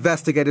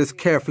 investigators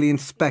carefully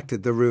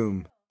inspected the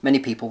room. Many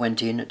people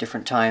went in at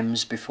different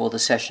times before the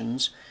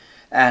sessions,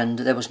 and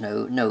there was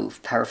no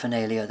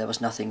paraphernalia, there was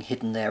nothing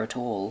hidden there at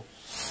all.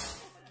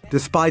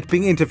 Despite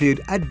being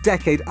interviewed a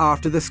decade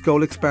after the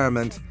Scole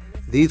experiment,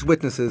 these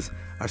witnesses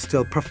are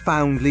still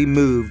profoundly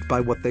moved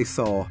by what they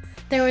saw.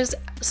 There was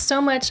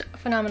so much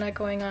phenomena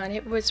going on,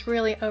 it was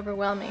really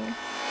overwhelming.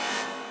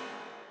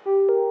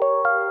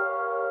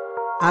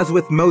 As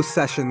with most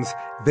sessions,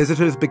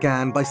 visitors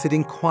began by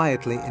sitting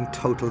quietly in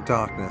total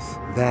darkness.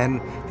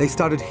 Then they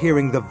started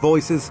hearing the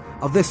voices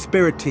of the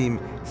spirit team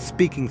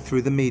speaking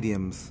through the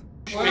mediums.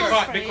 Be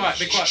quiet, be quiet,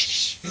 be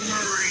quiet.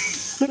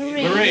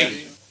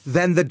 Marie.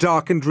 Then the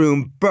darkened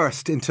room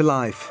burst into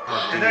life.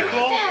 See that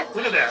claw?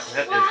 Look at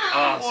That is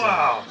awesome.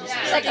 Wow.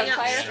 It's like a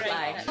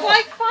firefly.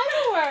 Like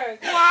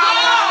fireworks.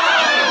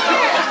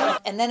 Wow.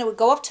 And then it would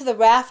go up to the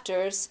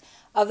rafters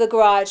of the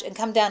garage and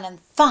come down and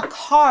thunk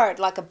hard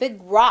like a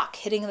big rock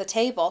hitting the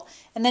table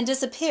and then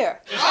disappear.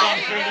 Just gone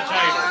through the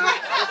table.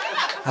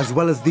 As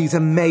well as these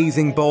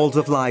amazing balls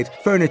of light,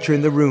 furniture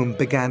in the room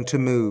began to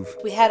move.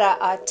 We had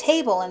a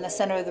table in the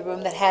center of the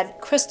room that had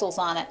crystals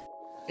on it.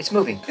 It's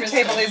moving. The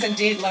table is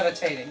indeed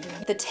levitating.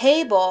 The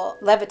table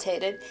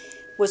levitated,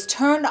 was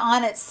turned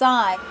on its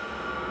side,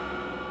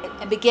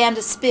 and began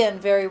to spin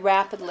very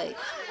rapidly.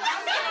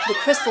 The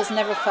crystals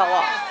never fell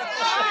off.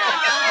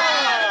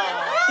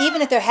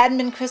 Even if there hadn't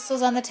been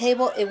crystals on the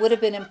table, it would have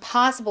been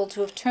impossible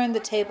to have turned the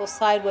table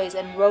sideways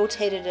and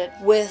rotated it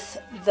with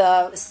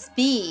the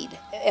speed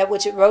at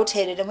which it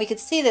rotated. And we could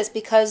see this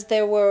because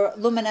there were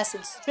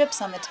luminescent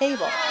strips on the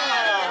table.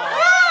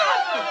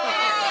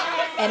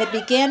 And it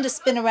began to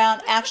spin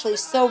around actually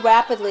so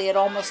rapidly it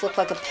almost looked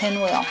like a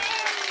pinwheel.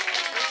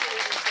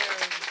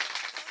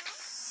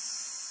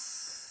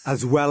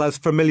 As well as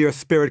familiar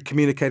spirit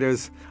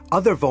communicators,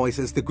 other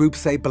voices the group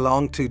say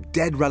belong to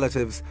dead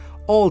relatives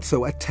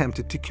also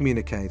attempted to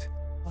communicate.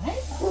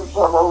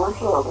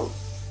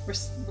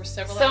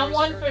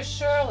 Someone for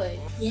Shirley.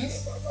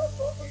 Yes?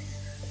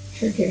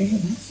 Sure, here's a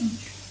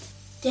message.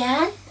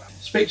 Dad?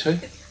 Speak to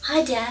him.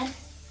 Hi, Dad.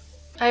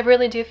 I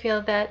really do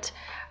feel that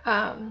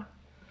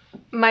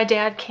my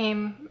dad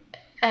came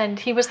and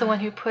he was the one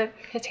who put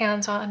his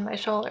hands on my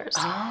shoulders.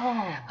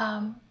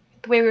 Oh.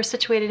 The way we were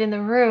situated in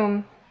the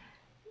room,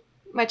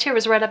 my chair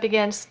was right up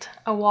against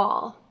a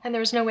wall, and there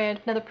was no way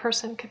another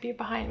person could be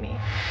behind me.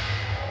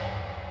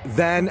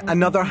 Then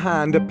another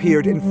hand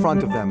appeared in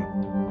front of them.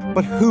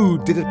 But who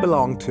did it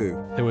belong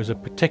to? There was a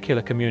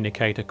particular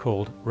communicator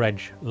called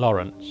Reg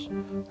Lawrence,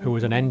 who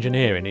was an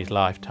engineer in his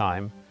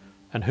lifetime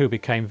and who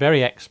became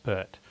very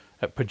expert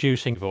at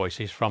producing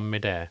voices from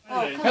midair.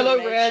 Hello,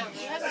 Reg.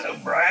 Hello,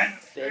 Brian.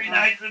 Very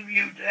nice of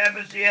you to have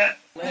us here.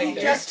 He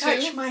just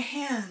touched my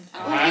hand.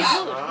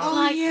 Oh,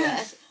 Oh,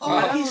 yes.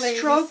 Oh, he's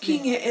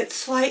stroking it. It's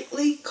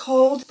slightly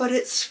cold, but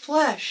it's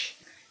flesh.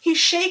 He's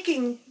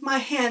shaking my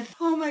hand.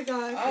 Oh, my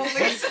God. Oh,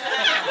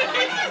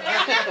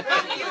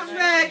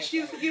 Reg,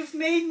 you've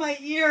made my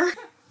year.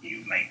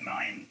 You made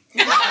mine.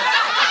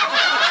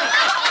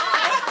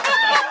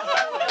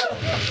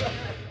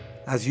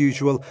 As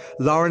usual,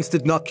 Lawrence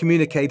did not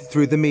communicate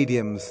through the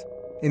mediums.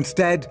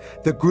 Instead,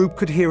 the group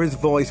could hear his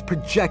voice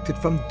projected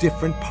from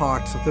different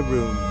parts of the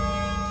room.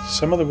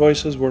 Some of the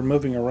voices were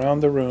moving around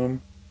the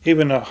room,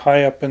 even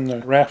high up in the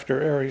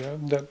rafter area,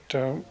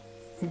 that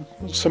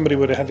somebody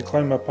would have had to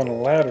climb up on a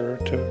ladder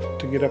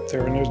to get up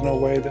there, and there's no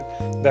way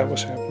that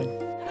was happening.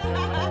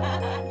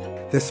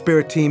 The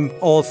spirit team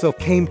also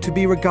came to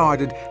be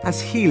regarded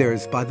as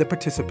healers by the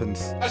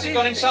participants. Has it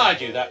gone inside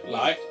you, that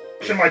light?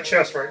 It's in my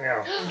chest right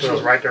now. It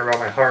goes right there around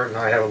my heart, and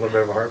I have a little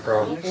bit of a heart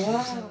problem.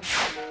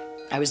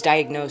 I was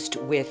diagnosed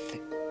with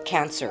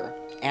cancer,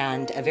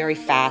 and a very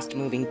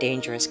fast-moving,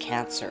 dangerous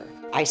cancer.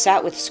 I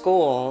sat with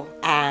Scole,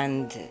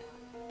 and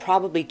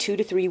probably 2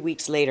 to 3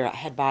 weeks later, I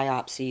had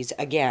biopsies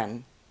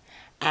again,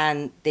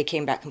 and they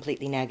came back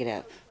completely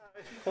negative.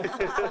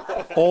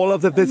 All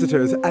of the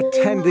visitors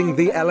attending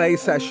the LA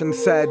session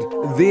said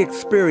the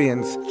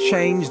experience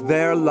changed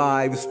their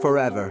lives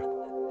forever.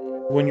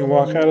 When you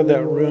walk out of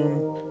that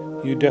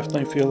room, you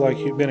definitely feel like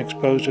you've been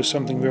exposed to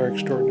something very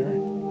extraordinary.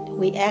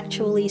 We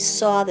actually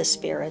saw the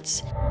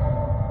spirits.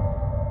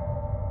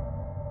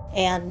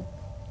 And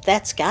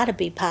that's got to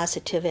be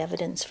positive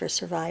evidence for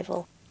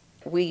survival.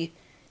 We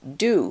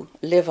do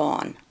live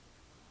on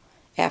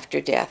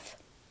after death.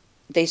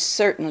 They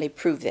certainly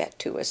proved that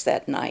to us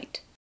that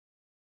night.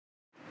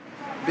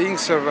 Being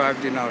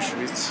survived in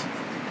Auschwitz,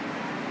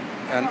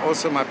 and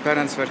also my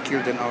parents were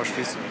killed in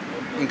Auschwitz,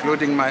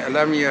 including my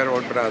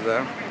 11-year-old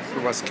brother,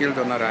 who was killed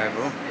on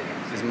arrival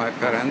with my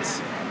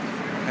parents,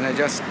 and I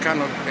just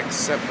cannot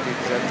accept it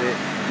that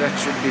that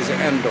should be the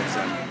end of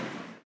them.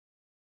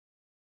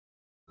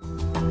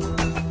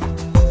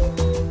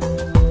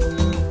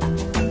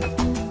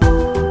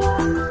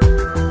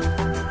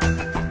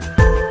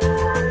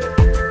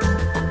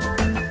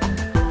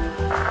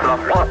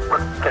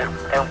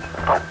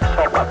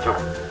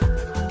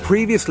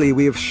 Previously,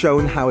 we have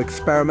shown how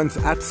experiments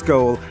at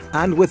Scole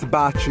and with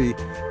Bachi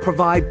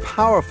provide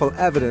powerful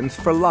evidence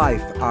for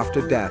life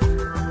after death.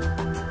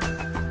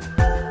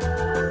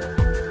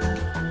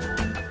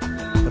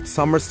 But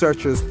some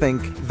researchers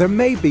think there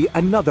may be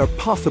another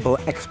possible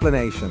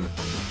explanation.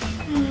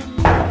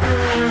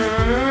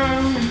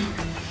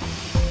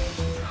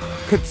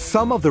 Could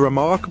some of the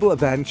remarkable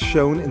events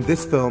shown in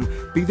this film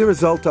be the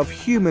result of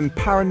human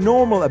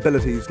paranormal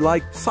abilities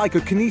like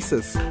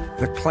psychokinesis,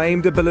 the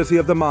claimed ability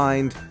of the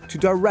mind to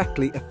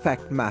directly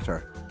affect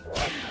matter?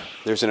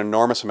 There's an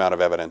enormous amount of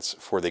evidence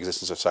for the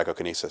existence of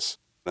psychokinesis.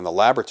 In the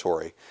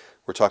laboratory,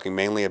 we're talking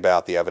mainly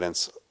about the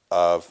evidence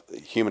of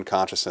human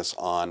consciousness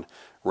on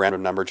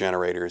random number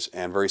generators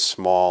and very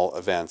small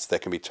events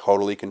that can be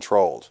totally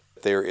controlled.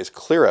 There is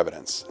clear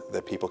evidence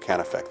that people can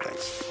affect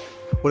things.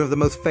 One of the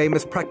most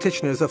famous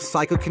practitioners of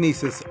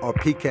psychokinesis, or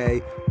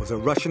PK, was a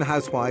Russian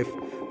housewife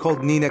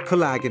called Nina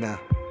Kulagina.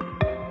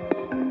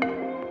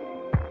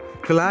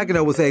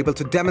 Kulagina was able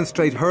to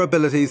demonstrate her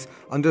abilities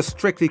under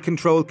strictly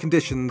controlled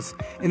conditions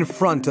in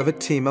front of a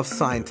team of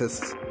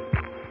scientists.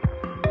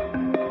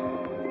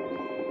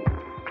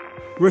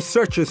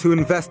 Researchers who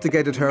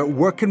investigated her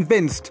were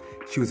convinced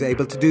she was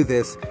able to do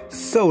this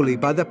solely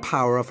by the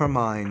power of her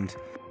mind.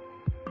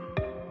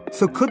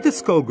 So could the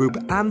Scole Group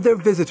and their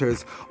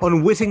visitors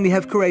unwittingly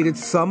have created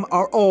some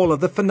or all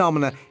of the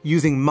phenomena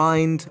using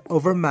mind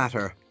over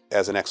matter?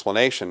 As an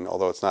explanation,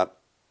 although it's not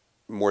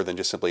more than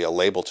just simply a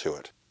label to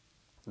it,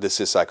 this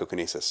is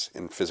psychokinesis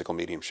in physical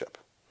mediumship.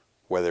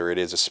 Whether it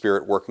is a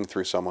spirit working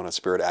through someone, a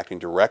spirit acting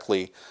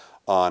directly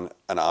on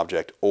an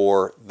object,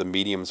 or the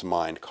medium's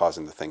mind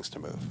causing the things to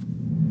move.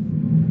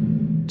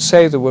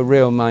 Say there were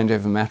real mind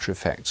over matter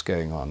effects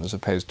going on as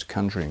opposed to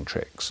conjuring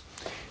tricks,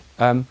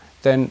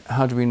 then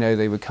how do we know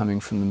they were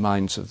coming from the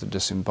minds of the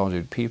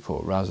disembodied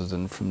people rather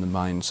than from the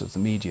minds of the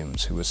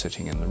mediums who were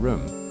sitting in the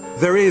room?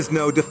 There is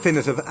no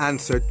definitive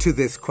answer to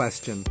this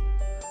question.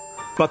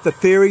 But the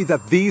theory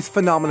that these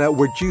phenomena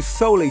were due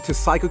solely to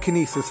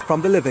psychokinesis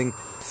from the living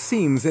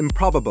seems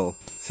improbable,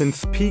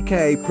 since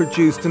PK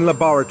produced in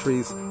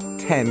laboratories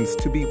tends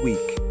to be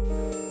weak.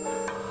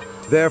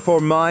 Therefore,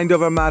 mind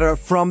over matter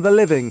from the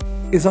living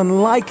is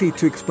unlikely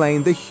to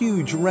explain the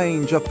huge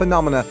range of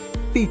phenomena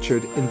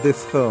featured in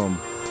this film.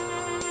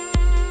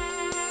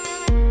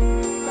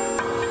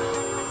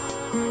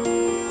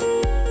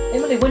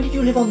 Emily, when did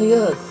you live on the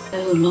Earth?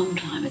 Oh, a long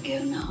time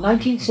ago now.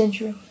 19th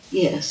century?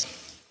 Yes.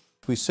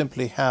 We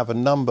simply have a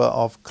number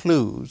of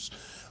clues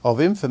of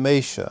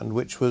information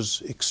which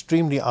was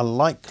extremely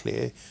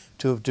unlikely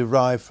to have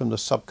derived from the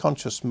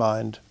subconscious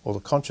mind or the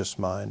conscious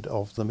mind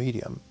of the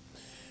medium.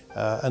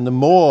 And the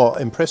more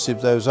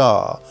impressive those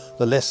are,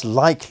 the less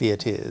likely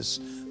it is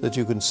that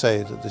you can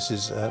say that this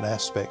is an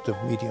aspect of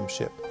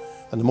mediumship.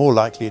 And the more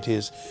likely it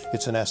is,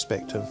 it's an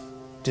aspect of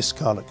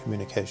discarnate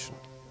communication.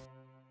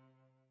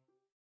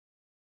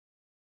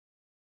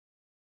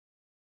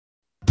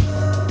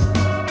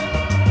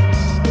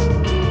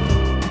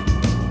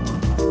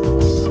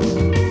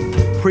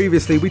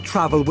 Previously, we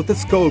travelled with the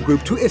Scole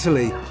Group to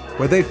Italy,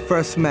 where they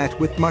first met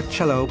with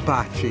Marcello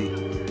Bacci.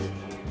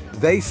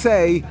 They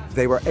say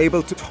they were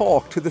able to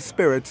talk to the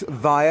spirits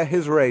via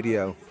his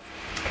radio.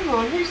 Come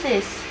on, who's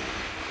this?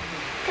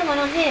 Come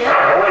on here.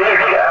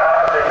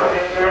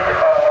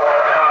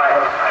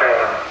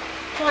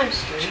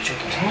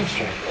 Time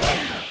stream.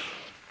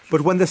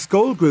 But when the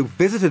Scole Group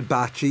visited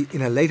Bacci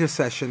in a later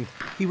session,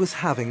 he was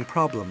having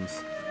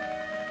problems.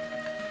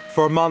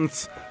 For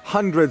months,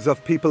 hundreds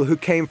of people who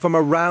came from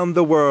around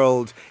the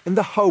world in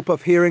the hope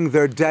of hearing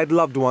their dead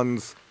loved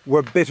ones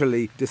were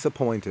bitterly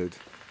disappointed.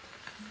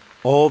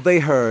 All they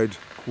heard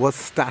was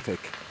static.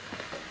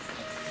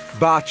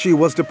 Bacci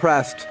was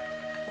depressed.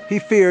 He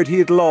feared he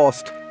had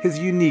lost his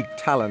unique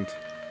talent.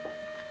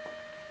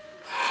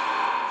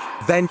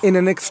 Then, in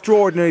an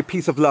extraordinary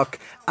piece of luck,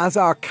 as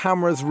our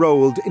cameras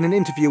rolled in an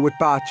interview with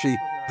Bacci,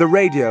 the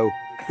radio,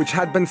 which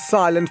had been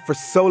silent for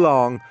so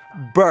long,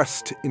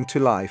 burst into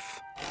life.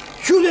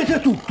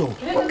 Chiudete tutto!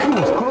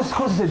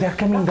 Cosa they're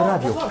coming the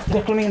radio?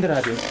 They're coming the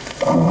radio.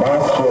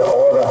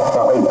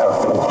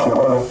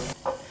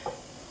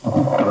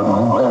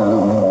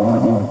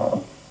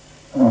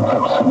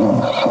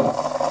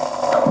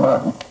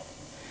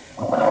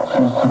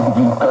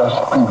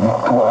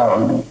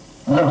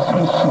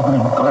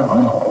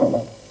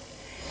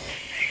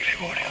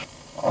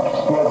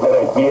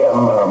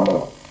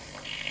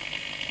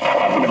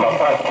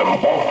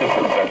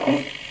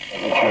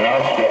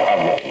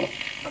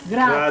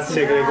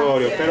 Grazie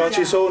Gregorio, però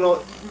ci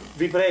sono,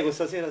 vi prego,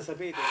 stasera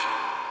sapete.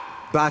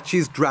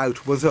 Bacci's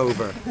drought was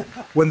over.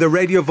 When the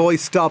radio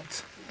voice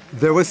stopped,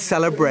 there was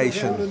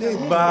celebration.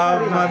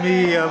 Mamma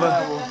mia,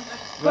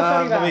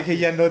 mamma mia che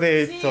gli hanno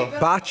detto.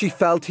 Bacci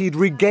felt he'd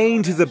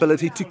regained his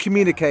ability to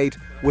communicate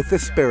with the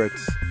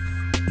spirits.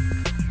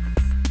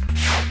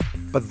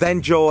 But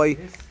then joy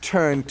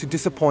turned to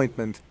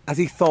disappointment as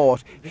he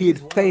thought he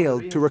had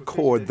failed to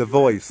record the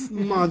voice.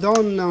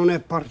 Madonna, non è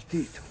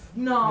partito.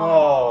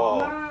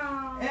 No.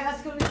 Era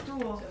solo il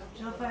tuo.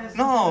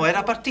 No,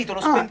 era partito,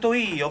 l'ho spento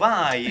io,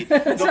 vai.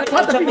 L'ho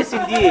già messo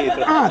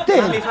indietro. Ah,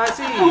 te? Mi fa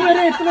sì.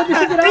 Poveretto, l'ho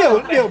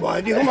desiderato. Io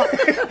poi dico,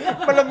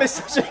 ma l'ho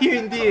messo io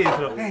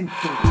indietro.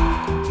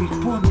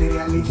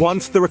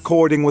 Once the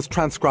recording was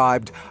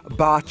transcribed,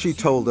 Bacci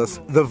told us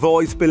the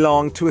voice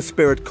belonged to a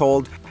spirit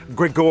called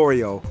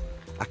Gregorio,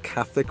 a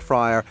Catholic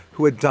friar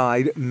who had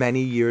died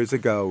many years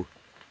ago.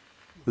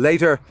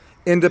 Later,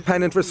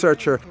 independent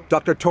researcher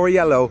Dr.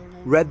 Toriello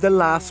read the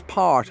last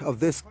part of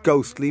this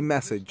ghostly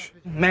message.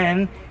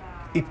 Man,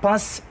 he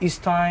passed his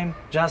time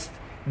just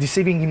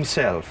deceiving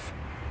himself,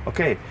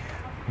 okay?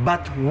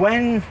 But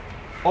when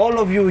all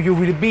of you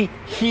will be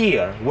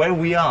here, where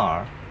we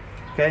are,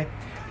 okay?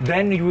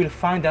 Then you will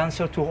find the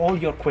answer to all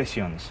your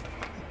questions.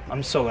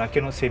 I'm sorry, I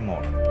cannot say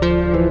more.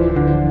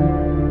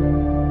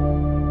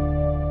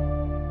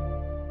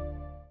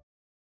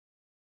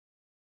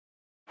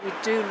 We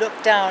do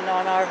look down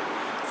on our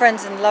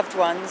friends and loved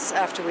ones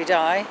after we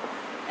die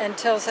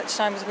until such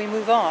time as we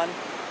move on.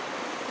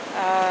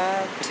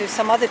 to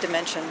some other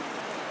dimension.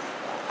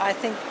 I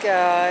think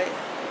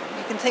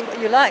you can think what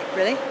you like,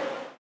 really.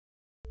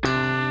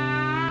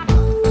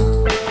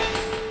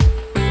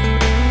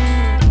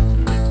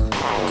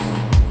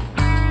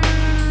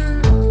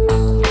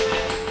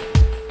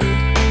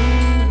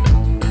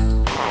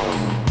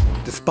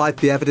 Despite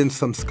the evidence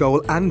from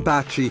Scole and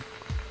Bacci,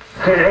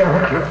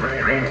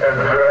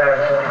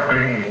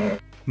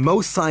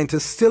 most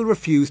scientists still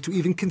refuse to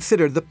even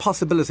consider the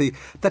possibility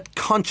that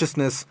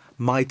consciousness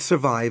might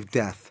survive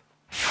death.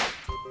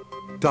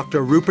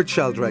 Dr. Rupert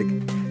Sheldrake,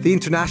 the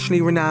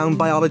internationally renowned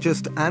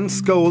biologist and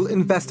Scole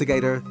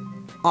investigator,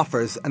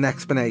 offers an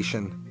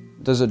explanation.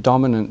 There's a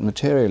dominant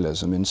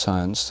materialism in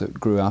science that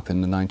grew up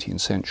in the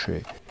 19th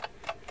century.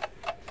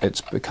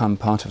 It's become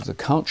part of the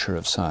culture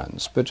of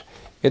science, but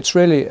it's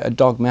really a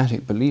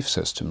dogmatic belief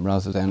system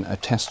rather than a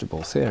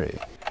testable theory.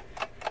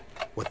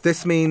 What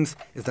this means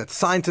is that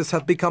scientists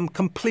have become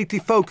completely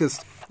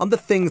focused on the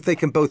things they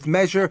can both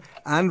measure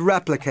and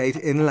replicate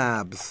in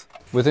labs.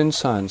 Within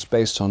science,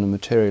 based on a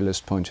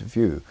materialist point of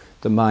view,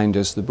 the mind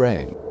is the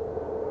brain.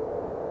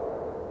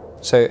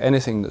 So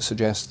anything that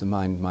suggests the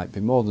mind might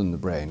be more than the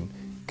brain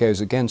goes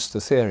against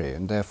the theory,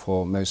 and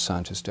therefore most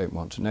scientists don't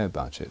want to know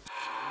about it.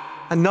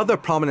 Another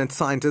prominent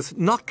scientist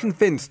not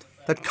convinced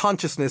that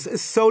consciousness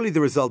is solely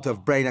the result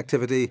of brain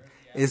activity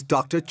is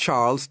Dr.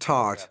 Charles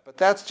Tart. But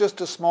that's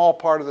just a small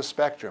part of the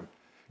spectrum.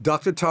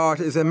 Dr. Tart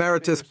is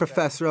Emeritus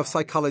Professor of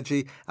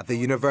Psychology at the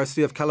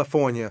University of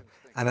California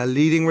and a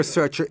leading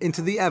researcher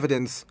into the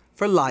evidence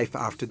for life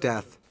after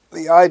death.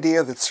 The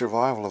idea that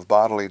survival of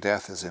bodily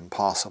death is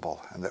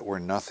impossible and that we're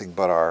nothing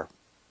but our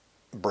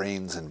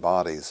brains and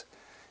bodies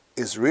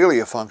is really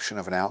a function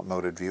of an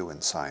outmoded view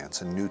in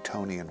science, a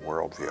Newtonian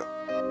worldview.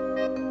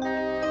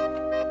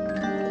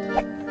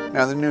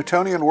 Now, the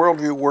Newtonian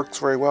worldview works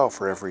very well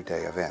for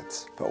everyday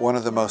events, but one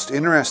of the most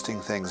interesting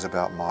things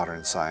about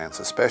modern science,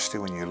 especially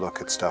when you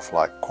look at stuff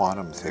like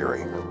quantum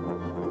theory,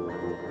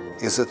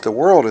 is that the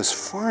world is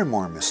far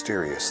more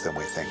mysterious than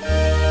we think.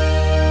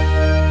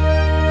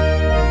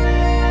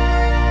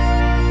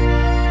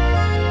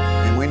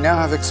 And we now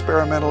have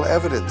experimental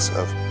evidence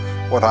of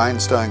what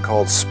Einstein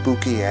called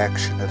spooky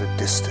action at a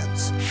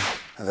distance,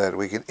 that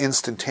we can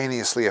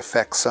instantaneously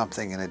affect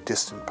something in a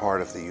distant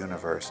part of the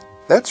universe.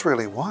 That's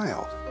really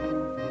wild.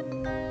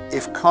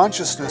 If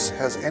consciousness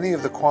has any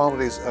of the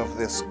qualities of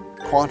this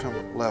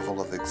quantum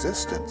level of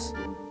existence,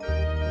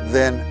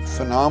 then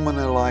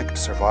phenomena like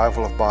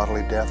survival of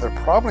bodily death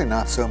are probably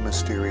not so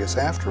mysterious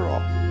after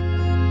all.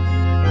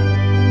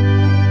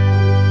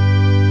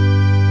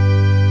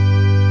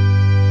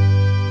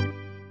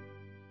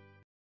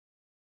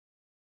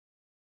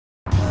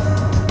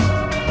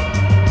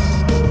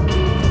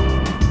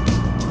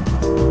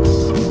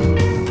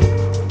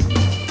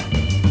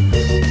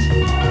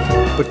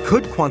 But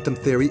could quantum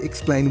theory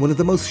explain one of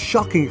the most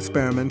shocking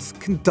experiments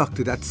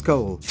conducted at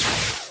Scole?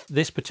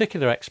 This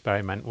particular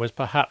experiment was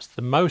perhaps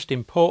the most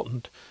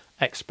important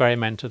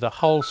experiment of the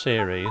whole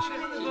series.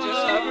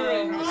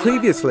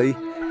 Previously,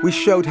 we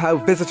showed how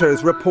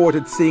visitors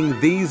reported seeing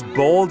these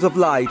balls of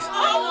light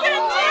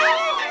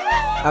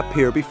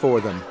appear before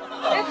them.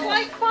 It's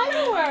like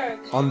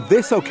fireworks! On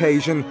this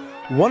occasion,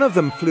 one of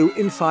them flew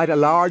inside a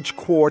large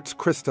quartz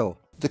crystal.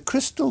 The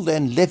crystal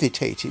then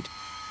levitated.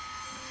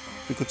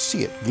 We could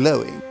see it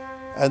glowing,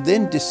 and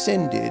then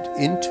descended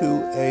into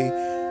a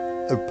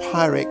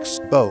Pyrex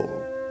bowl.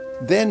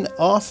 Then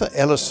Arthur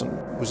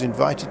Ellison was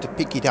invited to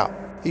pick it up.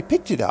 He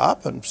picked it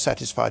up and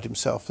satisfied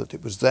himself that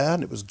it was there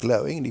and it was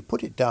glowing, and he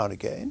put it down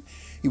again.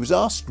 He was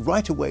asked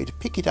right away to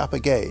pick it up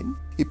again.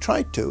 He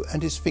tried to,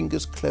 and his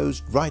fingers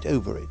closed right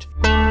over it.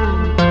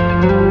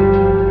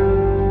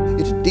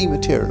 It had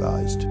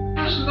dematerialized.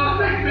 There's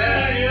nothing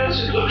there,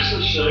 yes, it looks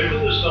the same, but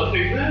there's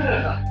nothing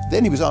there.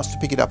 Then he was asked to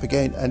pick it up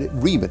again, and it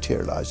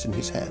rematerialized in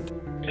his hand.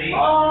 Oh,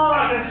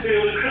 I can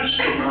feel the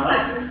crystal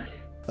now.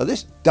 Now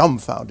this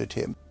dumbfounded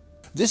him.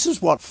 This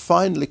is what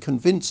finally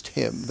convinced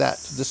him that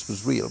this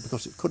was real,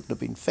 because it couldn't have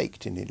been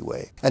faked in any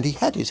way. And he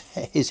had his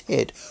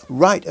head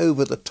right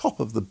over the top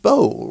of the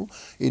bowl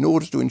in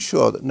order to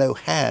ensure that no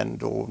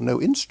hand or no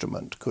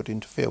instrument could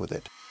interfere with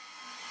it.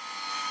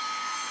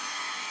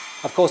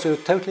 Of course, we were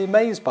totally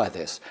amazed by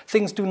this.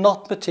 Things do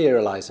not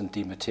materialize and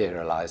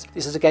dematerialize.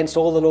 This is against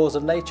all the laws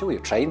of nature. We're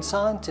trained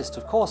scientists,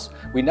 of course.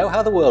 We know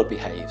how the world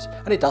behaves,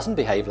 and it doesn't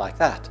behave like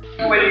that.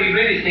 When you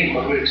really think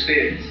what we're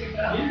experiencing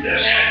now,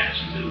 yes,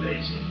 it's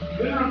amazing.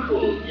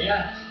 Miracle,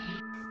 yes.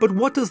 But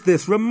what does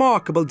this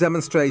remarkable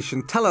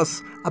demonstration tell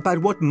us about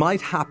what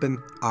might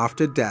happen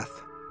after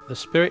death? The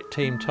spirit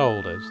team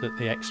told us that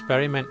the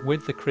experiment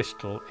with the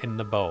crystal in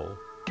the bowl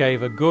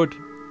gave a good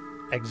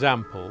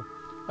example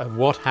of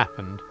what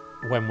happened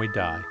when we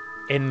die,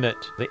 in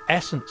that the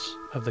essence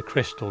of the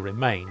crystal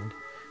remained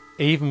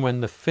even when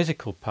the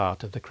physical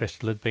part of the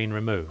crystal had been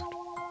removed.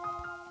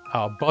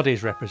 Our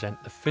bodies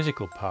represent the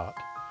physical part,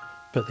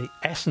 but the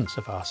essence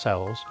of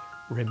ourselves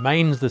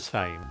remains the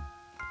same.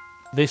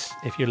 This,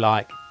 if you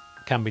like,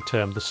 can be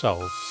termed the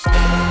soul.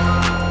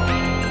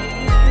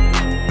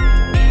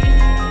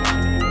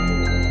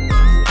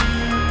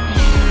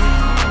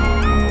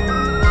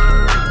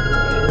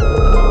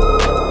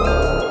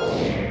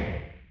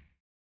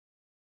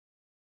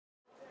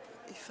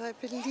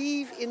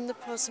 believe in the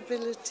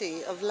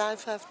possibility of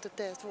life after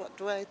death. What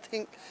do I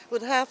think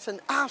would happen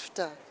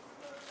after?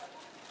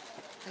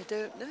 I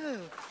don't know.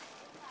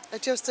 I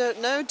just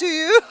don't know, do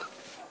you?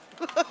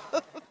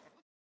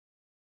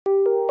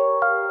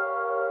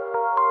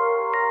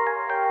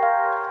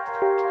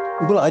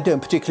 Well, I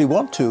don't particularly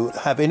want to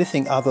have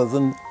anything other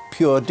than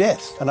pure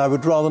death, and I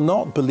would rather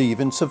not believe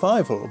in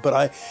survival, but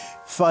I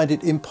find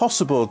it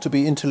impossible to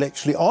be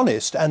intellectually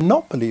honest and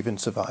not believe in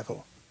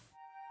survival.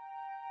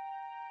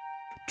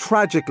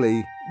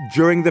 Tragically,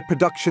 during the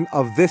production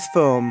of this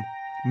film,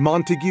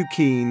 Montague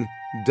Keen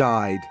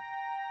died.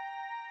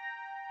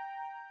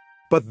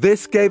 But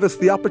this gave us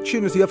the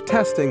opportunity of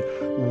testing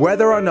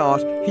whether or not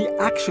he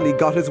actually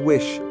got his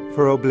wish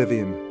for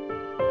oblivion.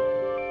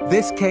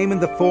 This came in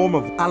the form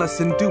of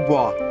Alison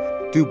Dubois.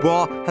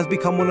 Dubois has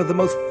become one of the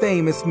most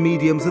famous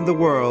mediums in the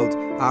world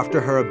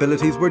after her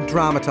abilities were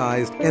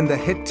dramatised in the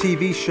hit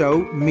TV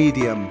show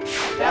Medium.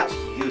 That's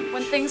huge.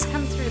 When things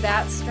come through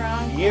that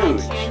strong,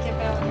 Huge. I can't get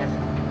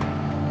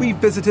going. We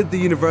visited the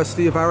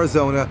University of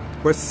Arizona,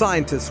 where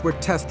scientists were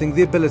testing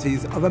the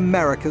abilities of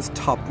America's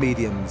top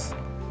mediums.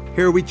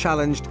 Here we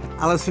challenged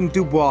Alison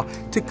Dubois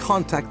to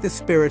contact the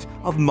spirit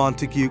of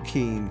Montague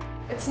Keen.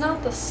 It's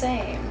not the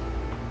same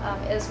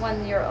as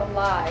when you're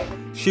alive.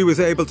 She was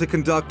able to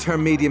conduct her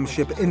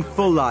mediumship in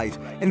full light,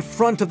 in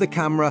front of the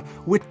camera,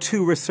 with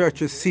two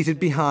researchers seated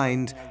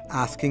behind,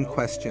 asking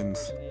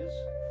questions.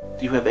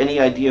 Do you have any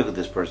idea who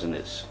this person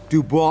is?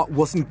 Dubois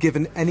wasn't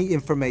given any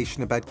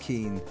information about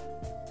Keen.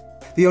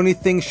 The only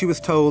thing she was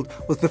told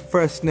was the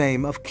first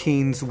name of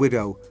Keen's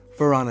widow,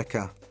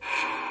 Veronica.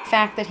 The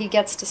fact that he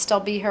gets to still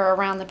be here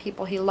around the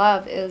people he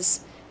loves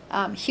is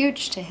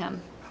huge to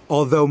him.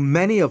 Although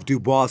many of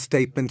Dubois'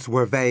 statements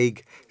were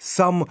vague,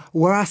 some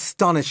were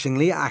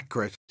astonishingly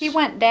accurate. He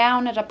went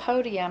down at a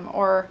podium,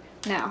 or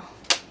no.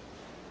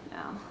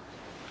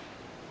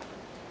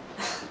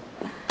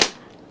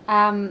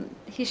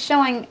 He's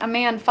showing a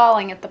man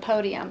falling at the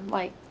podium,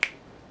 like,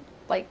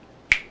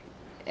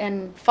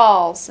 and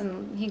falls,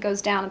 and he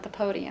goes down at the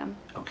podium.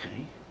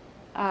 Okay.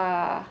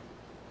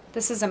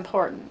 This is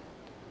important.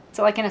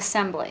 So like an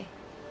assembly.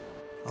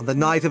 On the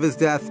night of his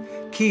death,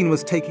 Keen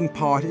was taking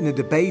part in a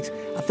debate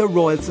at the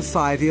Royal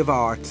Society of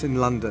Arts in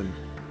London.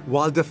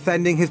 While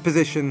defending his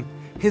position,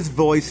 his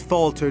voice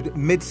faltered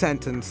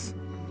mid-sentence,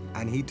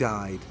 and he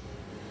died.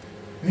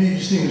 Many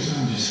distinguished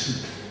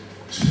scientists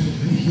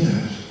spent many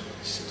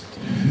years.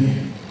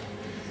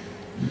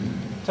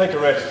 Take a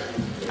rest.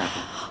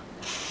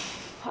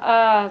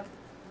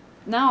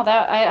 No,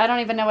 I don't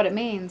even know what it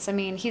means. I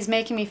mean, he's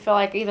making me feel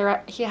like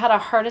either he had a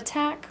heart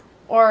attack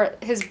or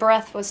his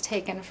breath was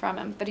taken from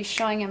him, but he's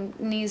showing him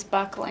knees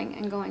buckling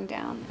and going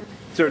down.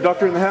 Is there a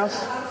doctor in the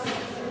house?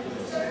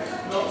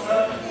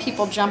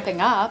 People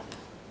jumping up,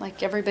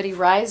 like everybody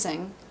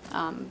rising.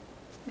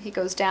 He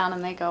goes down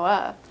and they go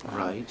up.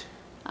 Right.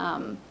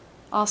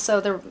 Also,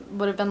 there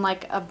would have been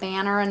like a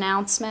banner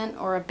announcement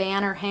or a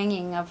banner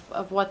hanging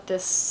of what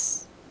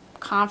this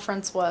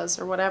conference was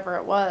or whatever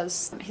it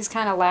was. He's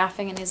kind of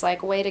laughing and he's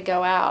like, way to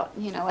go out,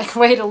 you know, like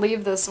way to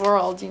leave this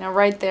world, you know,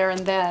 right there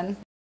and then.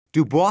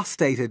 Dubois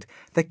stated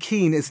that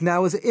Keen is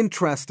now as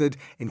interested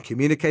in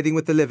communicating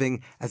with the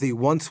living as he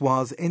once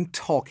was in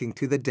talking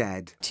to the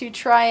dead. To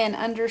try and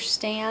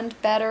understand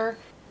better,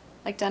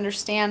 like to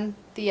understand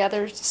the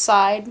other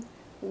side,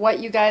 what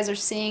you guys are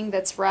seeing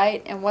that's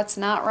right and what's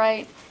not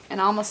right,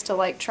 and almost to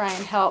like try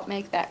and help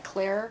make that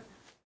clearer.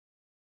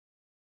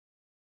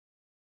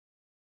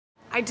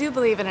 I do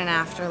believe in an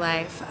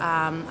afterlife.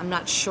 I'm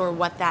not sure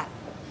what that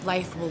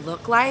life will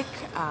look like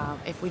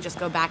if we just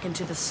go back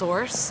into the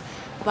source,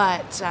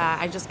 but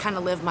I just kind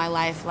of live my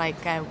life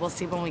like we'll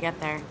see when we get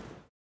there.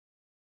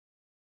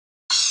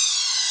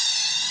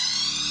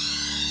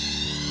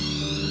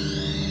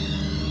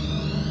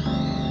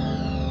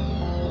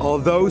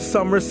 Although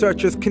some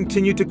researchers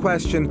continue to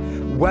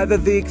question whether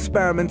the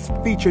experiments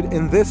featured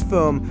in this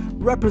film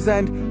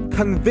represent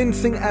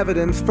convincing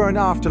evidence for an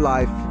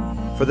afterlife,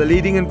 for the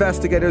leading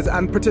investigators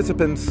and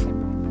participants,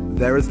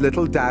 there is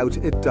little doubt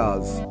it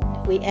does.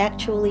 We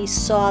actually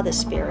saw the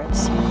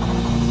spirits.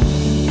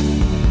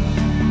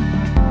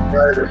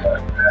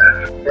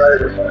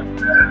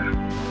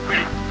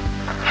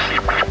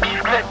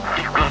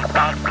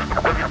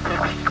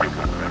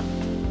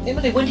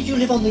 Emily, when did you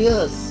live on the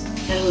Earth?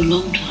 Oh, a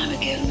long time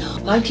ago now.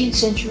 19th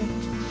century?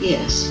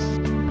 Yes.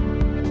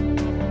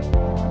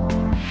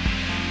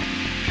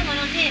 Come on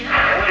in.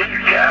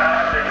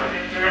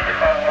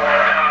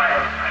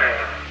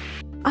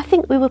 I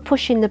think we were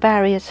pushing the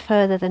barriers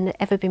further than had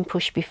ever been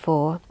pushed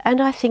before, and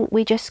I think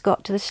we just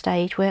got to the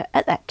stage where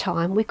at that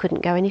time we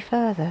couldn't go any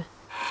further.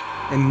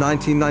 In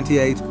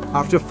 1998,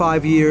 after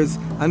 5 years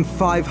and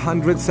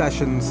 500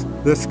 sessions,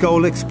 the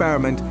Scole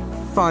experiment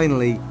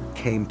finally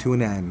came to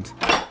an end.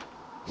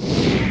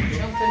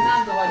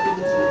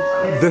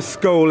 The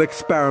Scole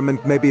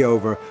experiment may be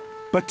over,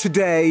 but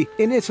today,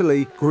 in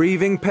Italy,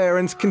 grieving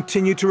parents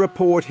continue to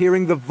report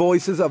hearing the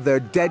voices of their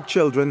dead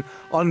children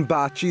on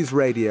Baci's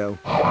radio.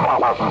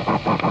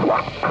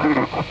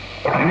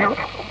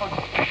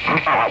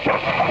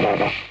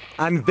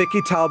 And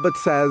Vicky Talbot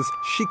says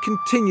she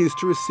continues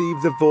to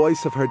receive the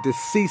voice of her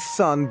deceased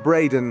son,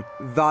 Braden,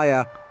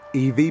 via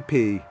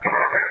EVP.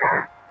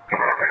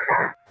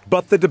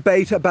 But the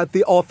debate about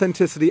the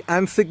authenticity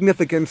and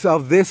significance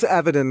of this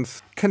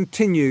evidence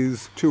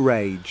continues to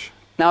rage.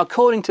 Now,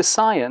 according to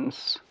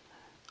science,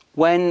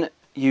 when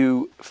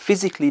you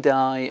physically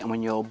die and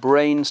when your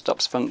brain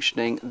stops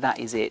functioning, that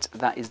is it,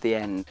 that is the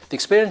end. The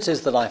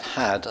experiences that I've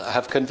had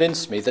have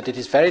convinced me that it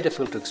is very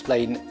difficult to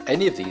explain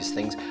any of these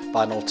things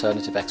by an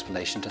alternative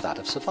explanation to that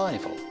of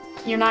survival.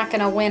 You're not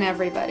going to win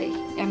everybody.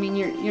 I mean,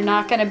 you're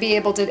not going to be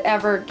able to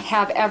ever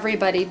have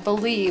everybody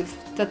believe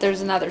that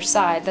there's another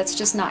side. That's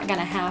just not going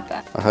to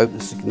happen. I hope the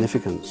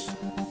significance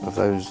of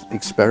those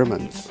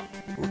experiments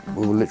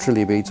will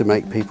literally be to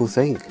make people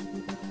think,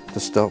 to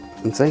stop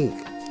and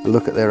think, and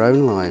look at their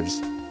own lives,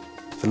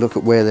 to look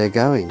at where they're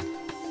going,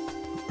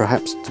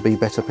 perhaps to be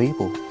better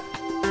people.